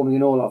necessarily performing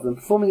in all of them,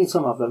 performing in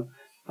some of them,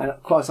 and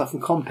quite often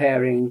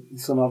comparing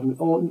some of them,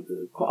 or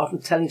quite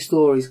often telling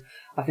stories.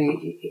 I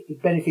think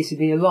it benefited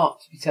me a lot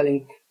to be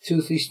telling 2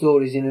 or 3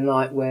 stories in a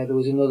night where there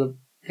was another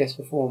guest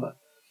performer.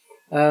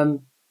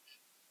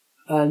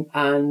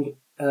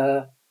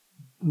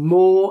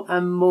 More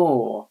and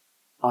more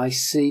I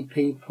see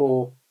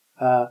people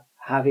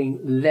having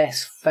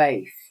less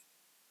faith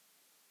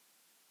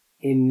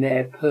in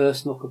their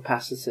personal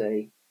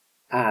capacity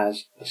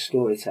as a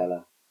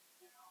storyteller,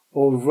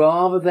 or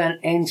rather than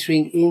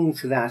entering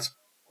into that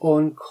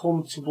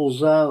uncomfortable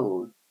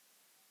zone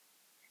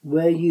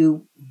where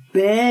you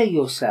bare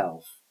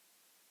yourself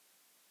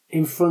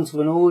in front of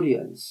an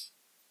audience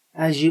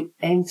as you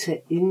enter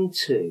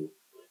into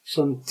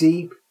some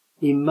deep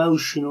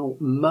emotional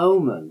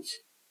moment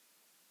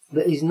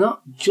that is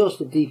not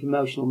just a deep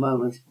emotional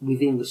moment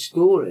within the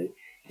story,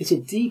 it's a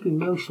deep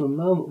emotional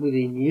moment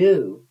within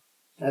you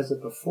as a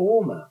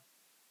performer.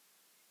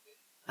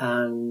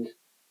 And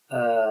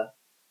I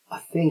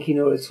think in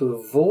order to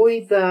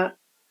avoid that,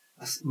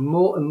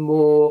 more and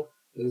more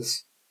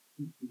there's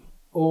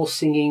all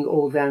singing,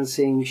 all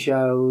dancing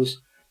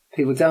shows.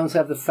 People don't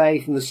have the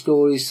faith in the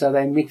stories, so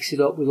they mix it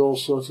up with all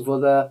sorts of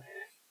other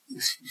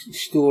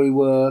story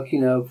work, you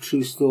know,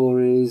 true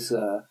stories,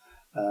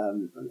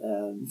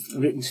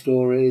 written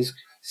stories,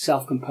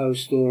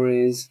 self-composed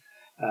stories.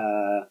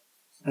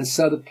 And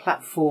so the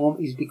platform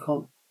is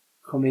becoming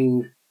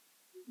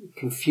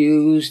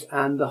confused,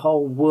 and the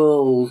whole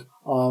world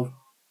of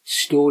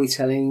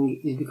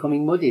storytelling is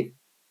becoming muddied.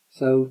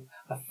 So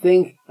I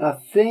think at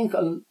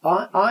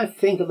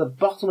the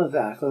bottom of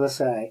that, as I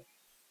say,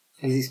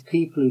 is these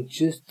people who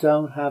just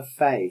don't have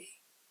faith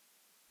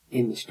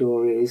in the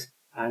stories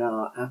and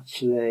are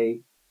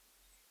actually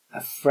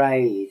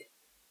afraid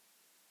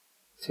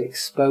to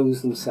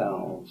expose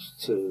themselves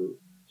to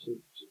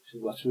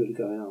what's really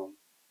going on.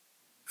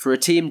 For a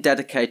team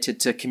dedicated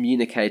to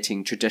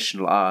communicating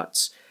traditional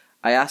arts,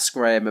 I asked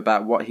Graham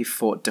about what he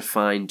thought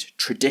defined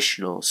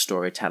traditional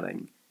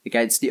storytelling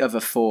against the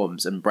other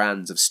forms and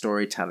brands of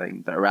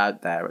storytelling that are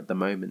out there at the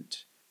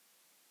moment.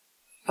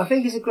 I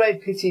think it's a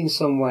great pity in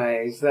some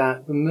ways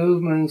that the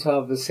movement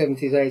of the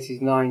 70s,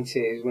 80s,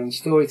 90s, when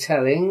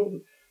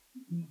storytelling,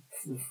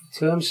 the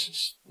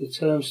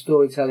term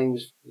storytelling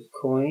was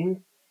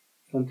coined,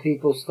 and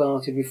people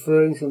started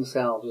referring to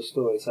themselves as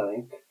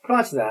storytelling.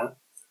 Prior to that,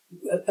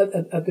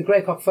 at the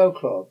Greycock Folk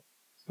Club,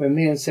 when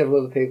me and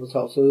several other people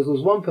told, so there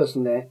was one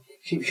person there,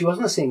 she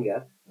wasn't a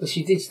singer, but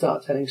she did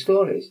start telling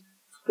stories.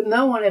 But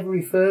no one ever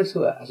referred to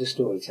her as a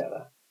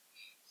storyteller.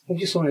 It was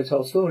just someone who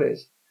told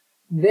stories.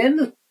 Then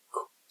the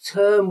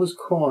term was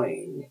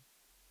coined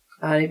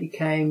and it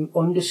became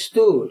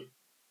understood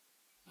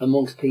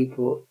amongst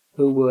people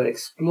who were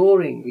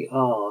exploring the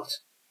art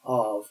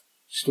of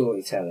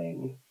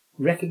storytelling,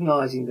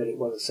 recognizing that it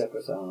was a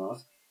separate art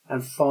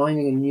and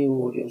finding a new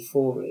audience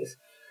for it.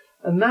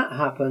 And that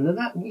happened, and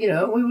that, we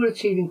were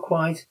achieving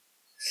quite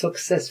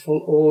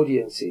successful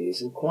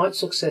audiences and quite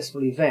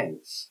successful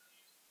events.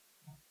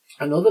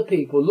 And other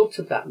people looked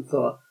at that and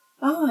thought,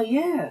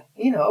 yeah,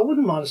 I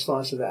wouldn't mind a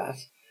slice of that.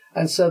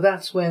 And so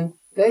that's when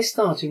they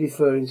started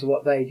referring to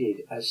what they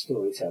did as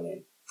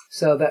storytelling.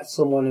 So that's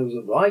someone who was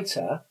a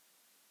writer,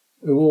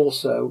 who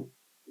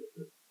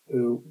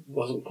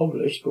wasn't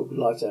published, but would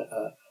like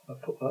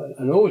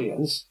an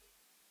audience,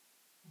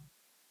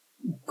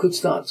 could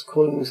start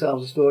calling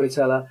themselves a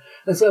storyteller.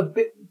 And so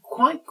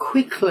quite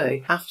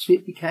quickly, after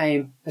it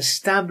became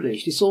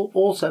established, it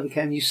also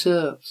became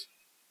usurped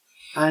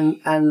and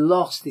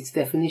lost its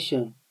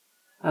definition.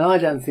 And I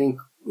don't think,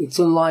 it's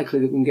unlikely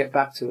that we can get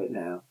back to it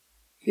now.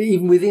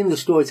 Even within the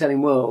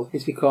storytelling world,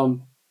 it's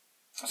become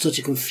such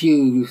a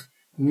confused,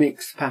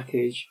 mixed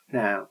package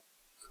now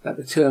that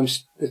the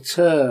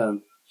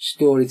term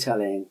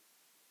storytelling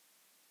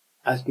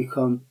has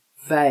become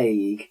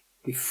vague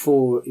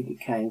before it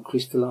became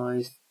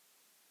crystallized.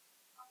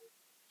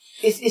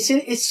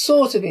 It's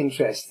sort of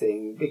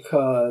interesting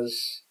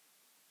because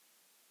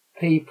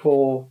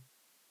people,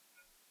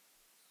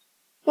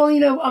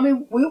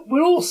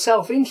 we're all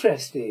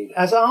self-interested.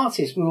 As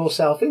artists, we're all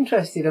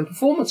self-interested, and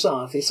performance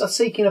artists are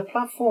seeking a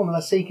platform and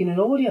are seeking an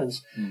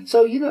audience.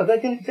 So, people are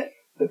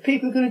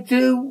going to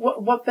do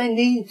what they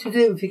need to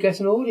do to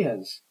get an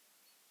audience.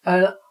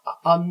 And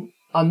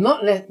I'm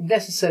not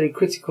necessarily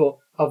critical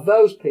of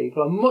those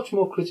people. I'm much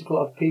more critical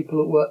of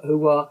people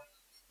who are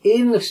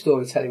in the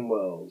storytelling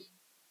world,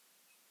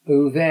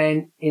 who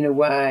then, in a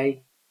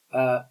way,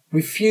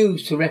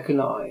 refuse to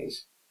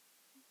recognise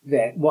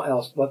that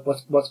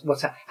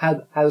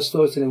how the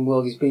storytelling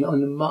world is being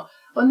undermined.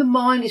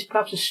 Undermined is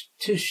perhaps a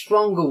too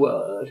strong a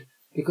word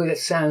because it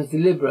sounds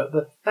deliberate,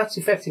 but that's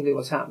effectively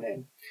what's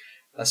happening.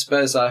 I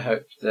suppose I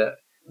hope that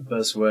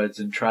buzzwords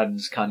and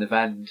trends kind of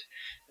end,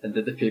 and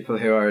that the people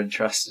who are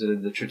interested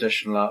in the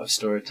traditional art of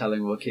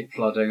storytelling will keep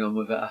plodding on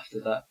with it after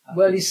that.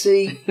 Well, you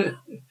see,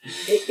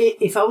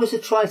 if I was to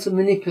try to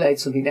manipulate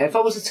something now, if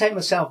I was to take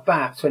myself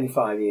back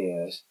 25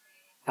 years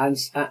and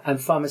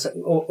find myself,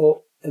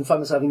 and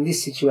find myself in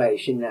this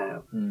situation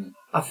now,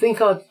 I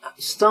think I'd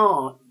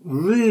start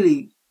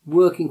really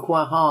working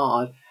quite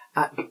hard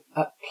at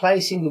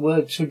placing the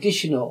word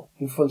traditional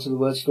in front of the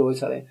word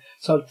storytelling.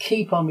 So I'd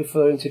keep on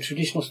referring to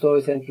traditional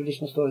storytelling,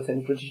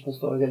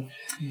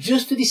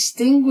 just to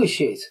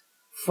distinguish it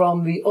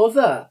from the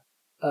other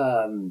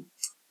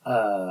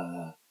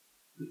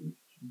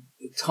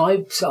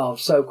types of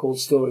so-called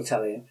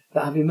storytelling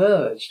that have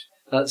emerged.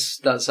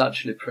 That's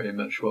actually pretty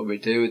much what we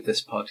do with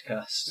this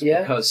podcast.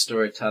 Yeah. Because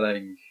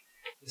storytelling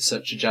is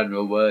such a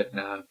general word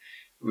now,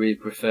 we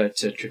refer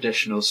to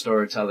traditional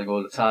storytelling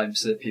all the time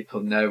so that people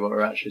know what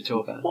we're actually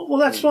talking about. Well,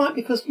 that's right,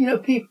 because,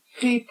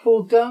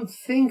 people don't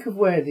think of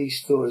where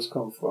these stories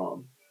come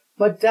from.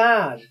 My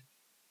dad,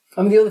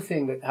 the other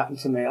thing that happened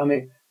to me,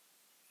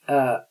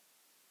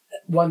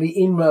 one of the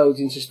inroads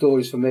into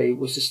stories for me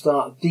was to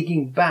start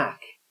digging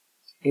back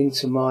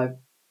into my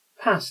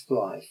past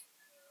life.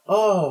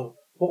 Oh,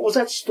 what was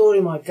that story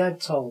my dad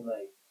told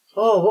me?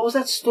 Oh, what was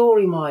that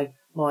story my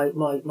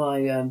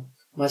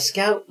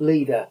scout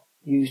leader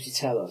used to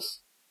tell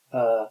us?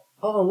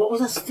 What was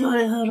that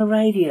story I heard on the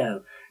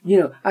radio?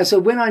 And so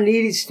when I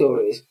needed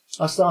stories,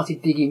 I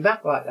started digging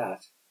back like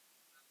that.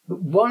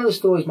 But one of the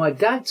stories my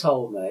dad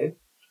told me,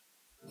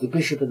 The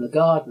Bishop and the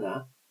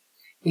Gardener,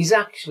 is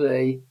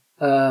actually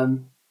a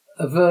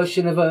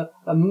version of a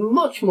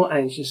much more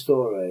ancient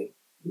story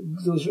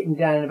that was written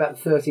down in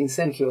about the 13th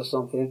century or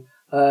something,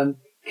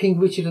 King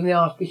Richard and the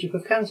Archbishop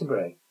of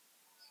Canterbury.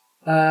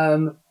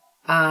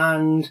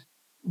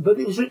 But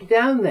it was written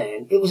down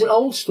then. It was an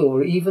old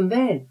story even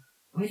then.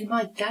 Where did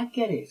my dad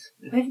get it?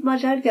 Where did my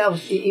dad get it?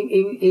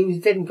 He was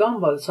dead and gone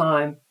by the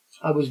time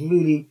I was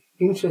really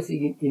interested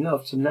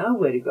enough to know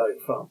where he got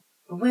it from.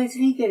 But where did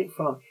he get it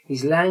from?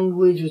 His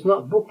language was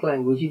not book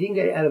language. He didn't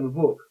get it out of a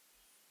book.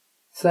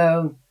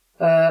 So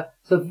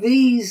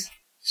these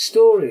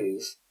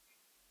stories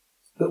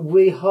that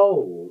we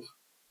hold,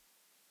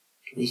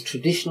 these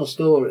traditional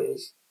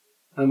stories,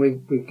 and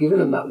we've given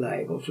them that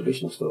label,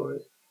 traditional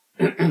stories.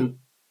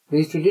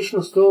 These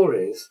traditional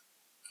stories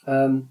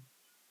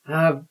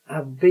have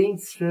been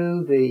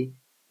through the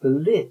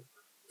lip,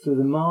 through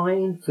the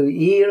mind, through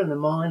the ear and the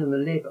mind and the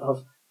lip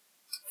of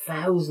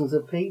thousands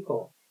of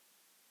people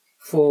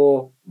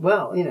for,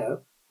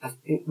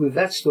 with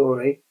that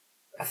story,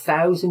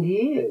 1,000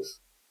 years.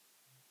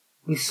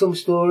 With some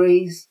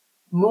stories,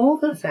 more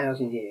than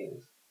 1,000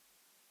 years.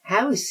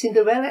 How is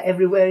Cinderella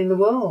everywhere in the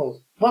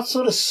world? What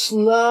sort of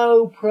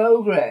slow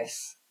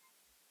progress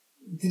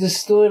did a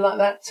story like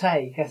that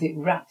take as it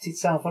wrapped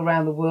itself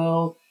around the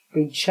world,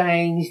 being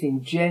changed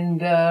in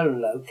gender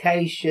and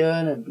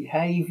location and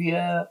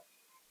behaviour?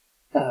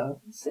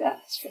 No,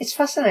 it's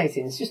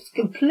fascinating. It's just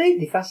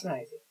completely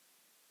fascinating.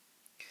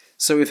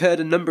 So we've heard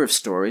a number of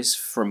stories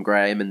from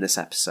Graham in this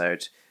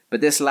episode,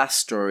 but this last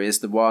story is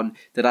the one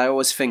that I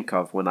always think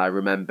of when I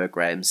remember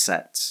Graham's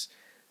sets.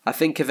 I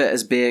think of it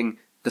as being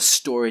the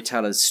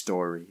storyteller's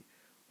story,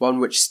 one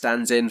which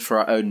stands in for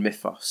our own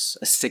mythos,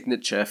 a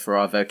signature for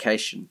our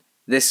vocation.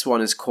 This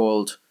one is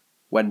called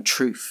When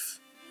Truth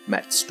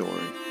Met Story.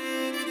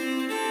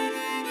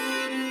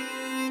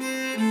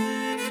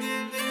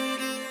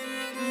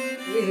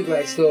 It is a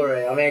great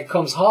story. I mean, it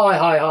comes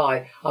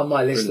high on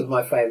my list of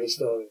my favourite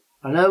stories.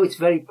 I know it's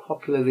very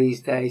popular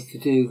these days to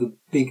do the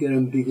bigger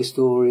and bigger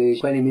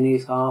stories, 20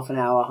 minutes, half an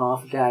hour,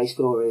 half a day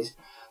stories,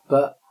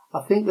 but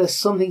I think there's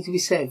something to be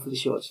said for the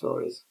short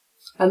stories.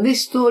 And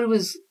this story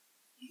was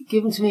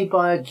given to me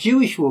by a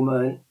Jewish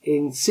woman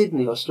in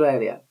Sydney,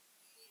 Australia.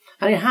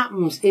 And it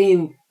happens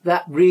in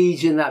that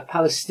region, that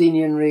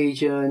Palestinian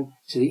region,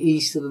 to the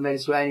east of the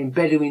Mediterranean,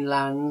 Bedouin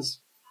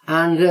lands.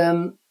 And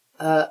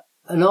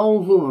an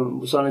old woman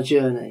was on a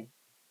journey.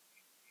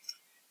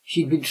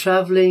 She'd been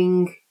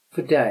travelling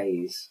for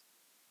days.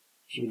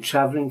 She'd been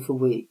travelling for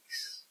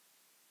weeks.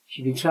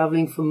 She'd been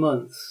travelling for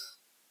months.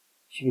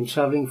 She'd been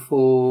travelling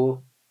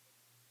for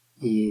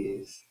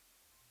years.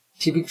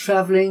 She'd been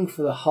travelling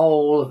for the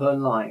whole of her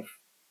life.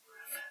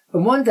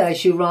 And one day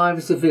she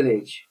arrived at a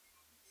village.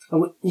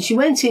 And she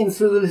went in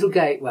through the little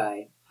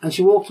gateway and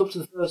she walked up to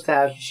the first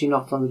house and she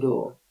knocked on the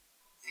door.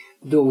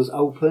 The door was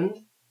opened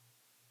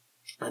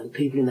and the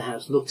people in the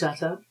house looked at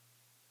her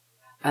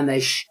and they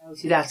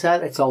shouted at her.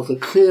 They told her to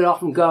clear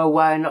off and go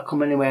away and not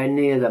come anywhere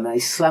near them, and they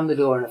slammed the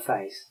door in her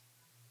face.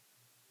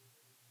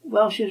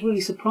 Well, she was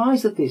really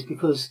surprised at this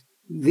because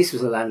this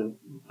was a land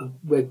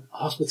where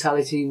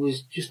hospitality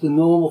was just a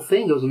normal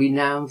thing. It was a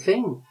renowned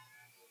thing.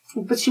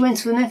 But she went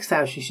to the next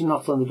house and she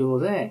knocked on the door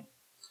there.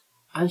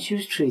 And she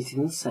was treated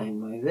in the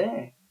same way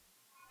there.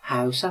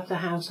 House after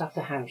house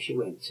after house she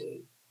went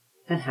to.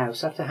 And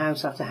house after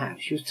house after house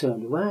she was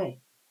turned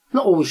away.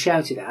 Not always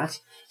shouted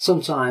at.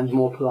 Sometimes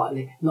more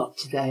politely, not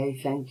today,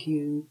 thank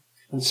you.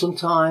 And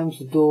sometimes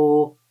the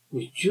door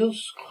was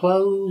just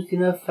closed in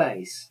her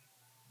face.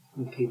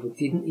 And people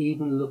didn't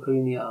even look her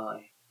in the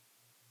eye.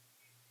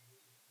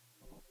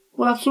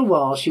 Well, after a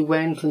while she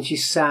went and she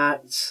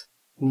sat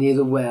near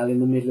the well in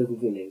the middle of the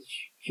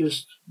village,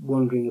 just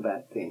wondering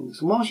about things.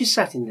 And while she's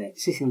sitting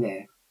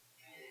there,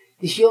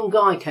 this young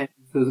guy came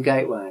through the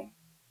gateway.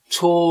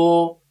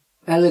 Tall,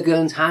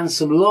 elegant,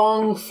 handsome,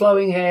 long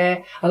flowing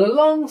hair and a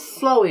long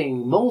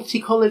flowing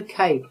multicoloured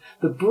cape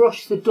that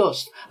brushed the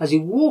dust as he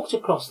walked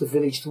across the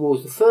village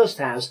towards the first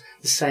house,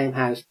 the same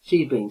house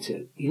she'd been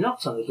to. He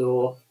knocked on the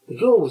door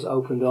was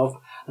opened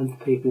up and the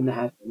people in the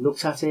house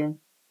looked at him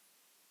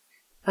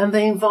and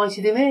they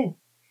invited him in.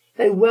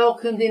 They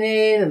welcomed him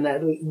in, and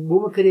the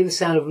woman could hear the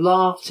sound of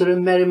laughter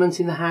and merriment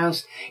in the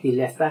house. He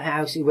left that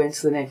house, he went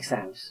to the next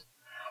house.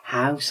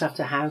 House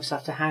after house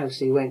after house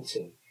he went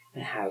to,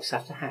 and house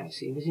after house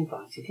he was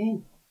invited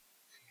in.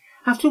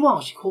 After a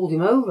while she called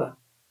him over,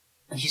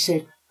 and she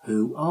said,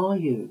 "Who are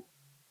you?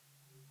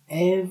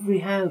 Every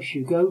house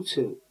you go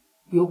to,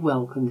 you're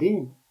welcomed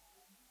in.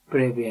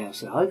 But every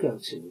house that I go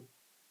to,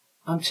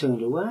 I'm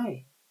turned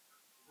away.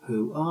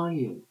 Who are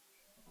you?"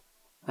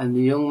 And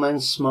the young man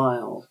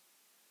smiled.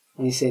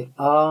 And he said,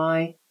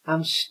 "I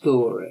am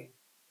Story,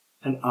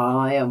 and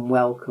I am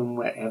welcome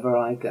wherever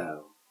I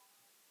go."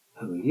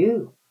 "Who are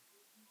you?"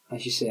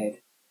 And she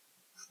said,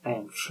 "I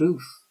am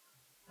Truth,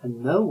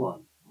 and no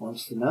one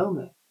wants to know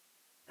me."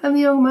 And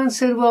the young man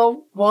said,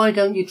 "Well, why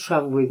don't you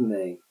travel with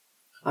me?"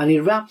 And he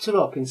wrapped her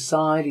up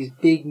inside his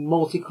big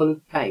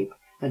multicoloured cape,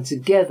 and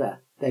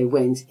together they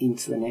went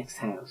into the next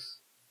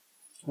house.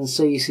 And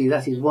so you see,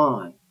 that is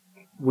why,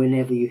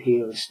 whenever you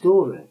hear a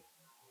story,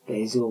 there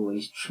is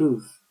always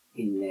truth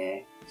in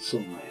there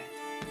somewhere.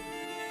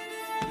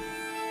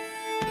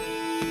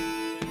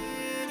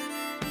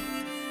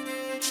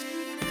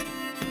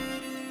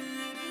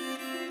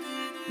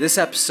 This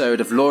episode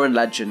of Lore and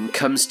Legend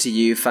comes to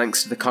you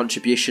thanks to the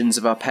contributions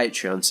of our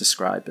Patreon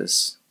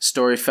subscribers,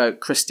 Storyfolk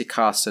Christy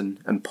Carson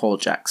and Paul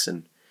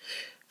Jackson.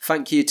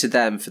 Thank you to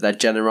them for their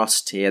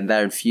generosity and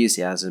their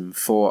enthusiasm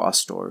for our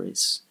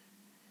stories.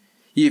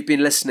 You've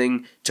been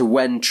listening to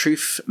When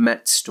Truth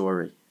Met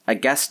Story, a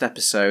guest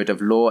episode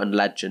of Lore and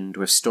Legend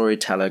with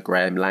storyteller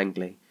Graham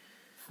Langley.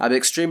 I'm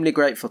extremely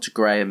grateful to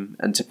Graham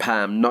and to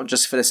Pam, not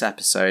just for this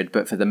episode,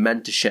 but for the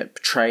mentorship,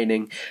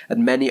 training,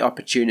 and many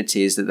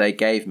opportunities that they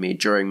gave me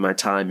during my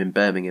time in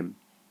Birmingham.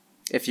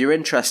 If you're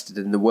interested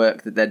in the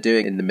work that they're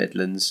doing in the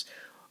Midlands,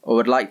 or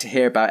would like to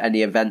hear about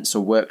any events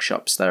or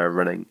workshops they are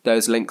running,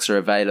 those links are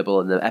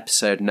available in the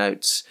episode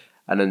notes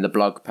and in the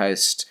blog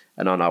post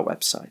and on our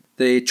website.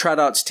 The Trad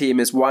Arts team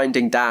is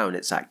winding down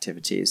its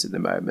activities at the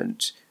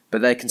moment,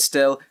 but they can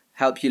still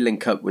help you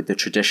link up with the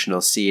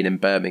traditional scene in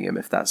Birmingham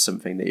if that's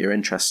something that you're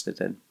interested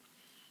in.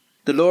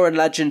 The Lore and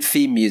Legend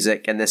theme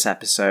music in this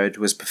episode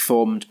was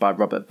performed by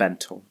Robert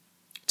Bentel.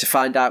 To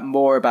find out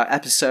more about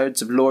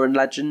episodes of Lore and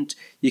Legend,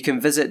 you can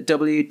visit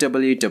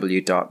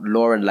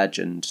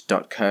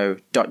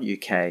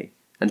www.loreandlegend.co.uk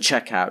and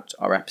check out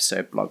our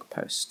episode blog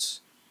posts.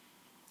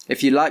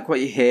 If you like what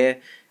you hear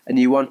and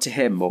you want to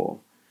hear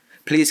more,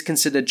 please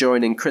consider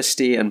joining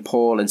Christy and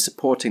Paul in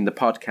supporting the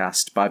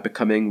podcast by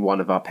becoming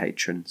one of our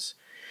patrons.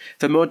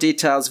 For more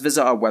details,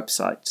 visit our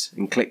website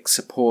and click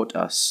Support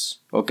Us,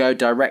 or go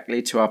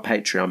directly to our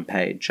Patreon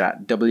page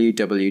at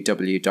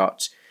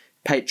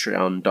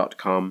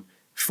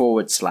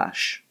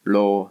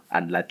www.patreon.com/Lore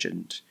and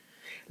Legend.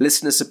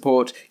 Listener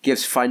support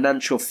gives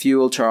financial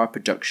fuel to our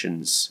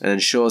productions and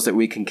ensures that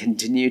we can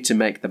continue to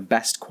make the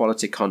best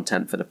quality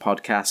content for the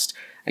podcast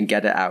and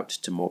get it out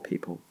to more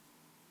people.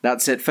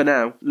 That's it for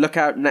now. Look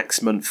out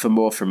next month for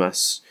more from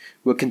us.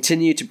 We'll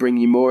continue to bring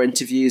you more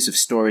interviews of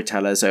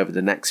storytellers over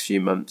the next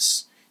few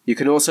months. You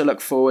can also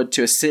look forward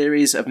to a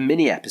series of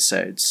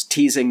mini-episodes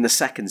teasing the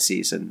second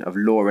season of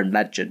Lore and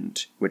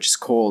Legend, which is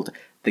called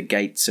The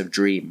Gates of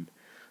Dream.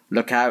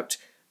 Look out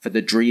for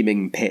the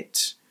Dreaming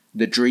Pit,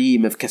 the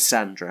Dream of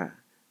Cassandra,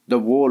 the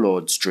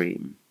Warlord's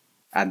Dream,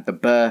 and the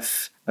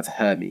Birth of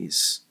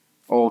Hermes,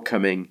 all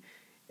coming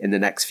in the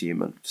next few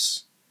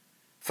months.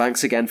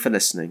 Thanks again for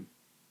listening,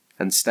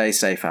 and stay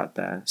safe out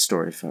there,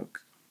 story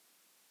folk.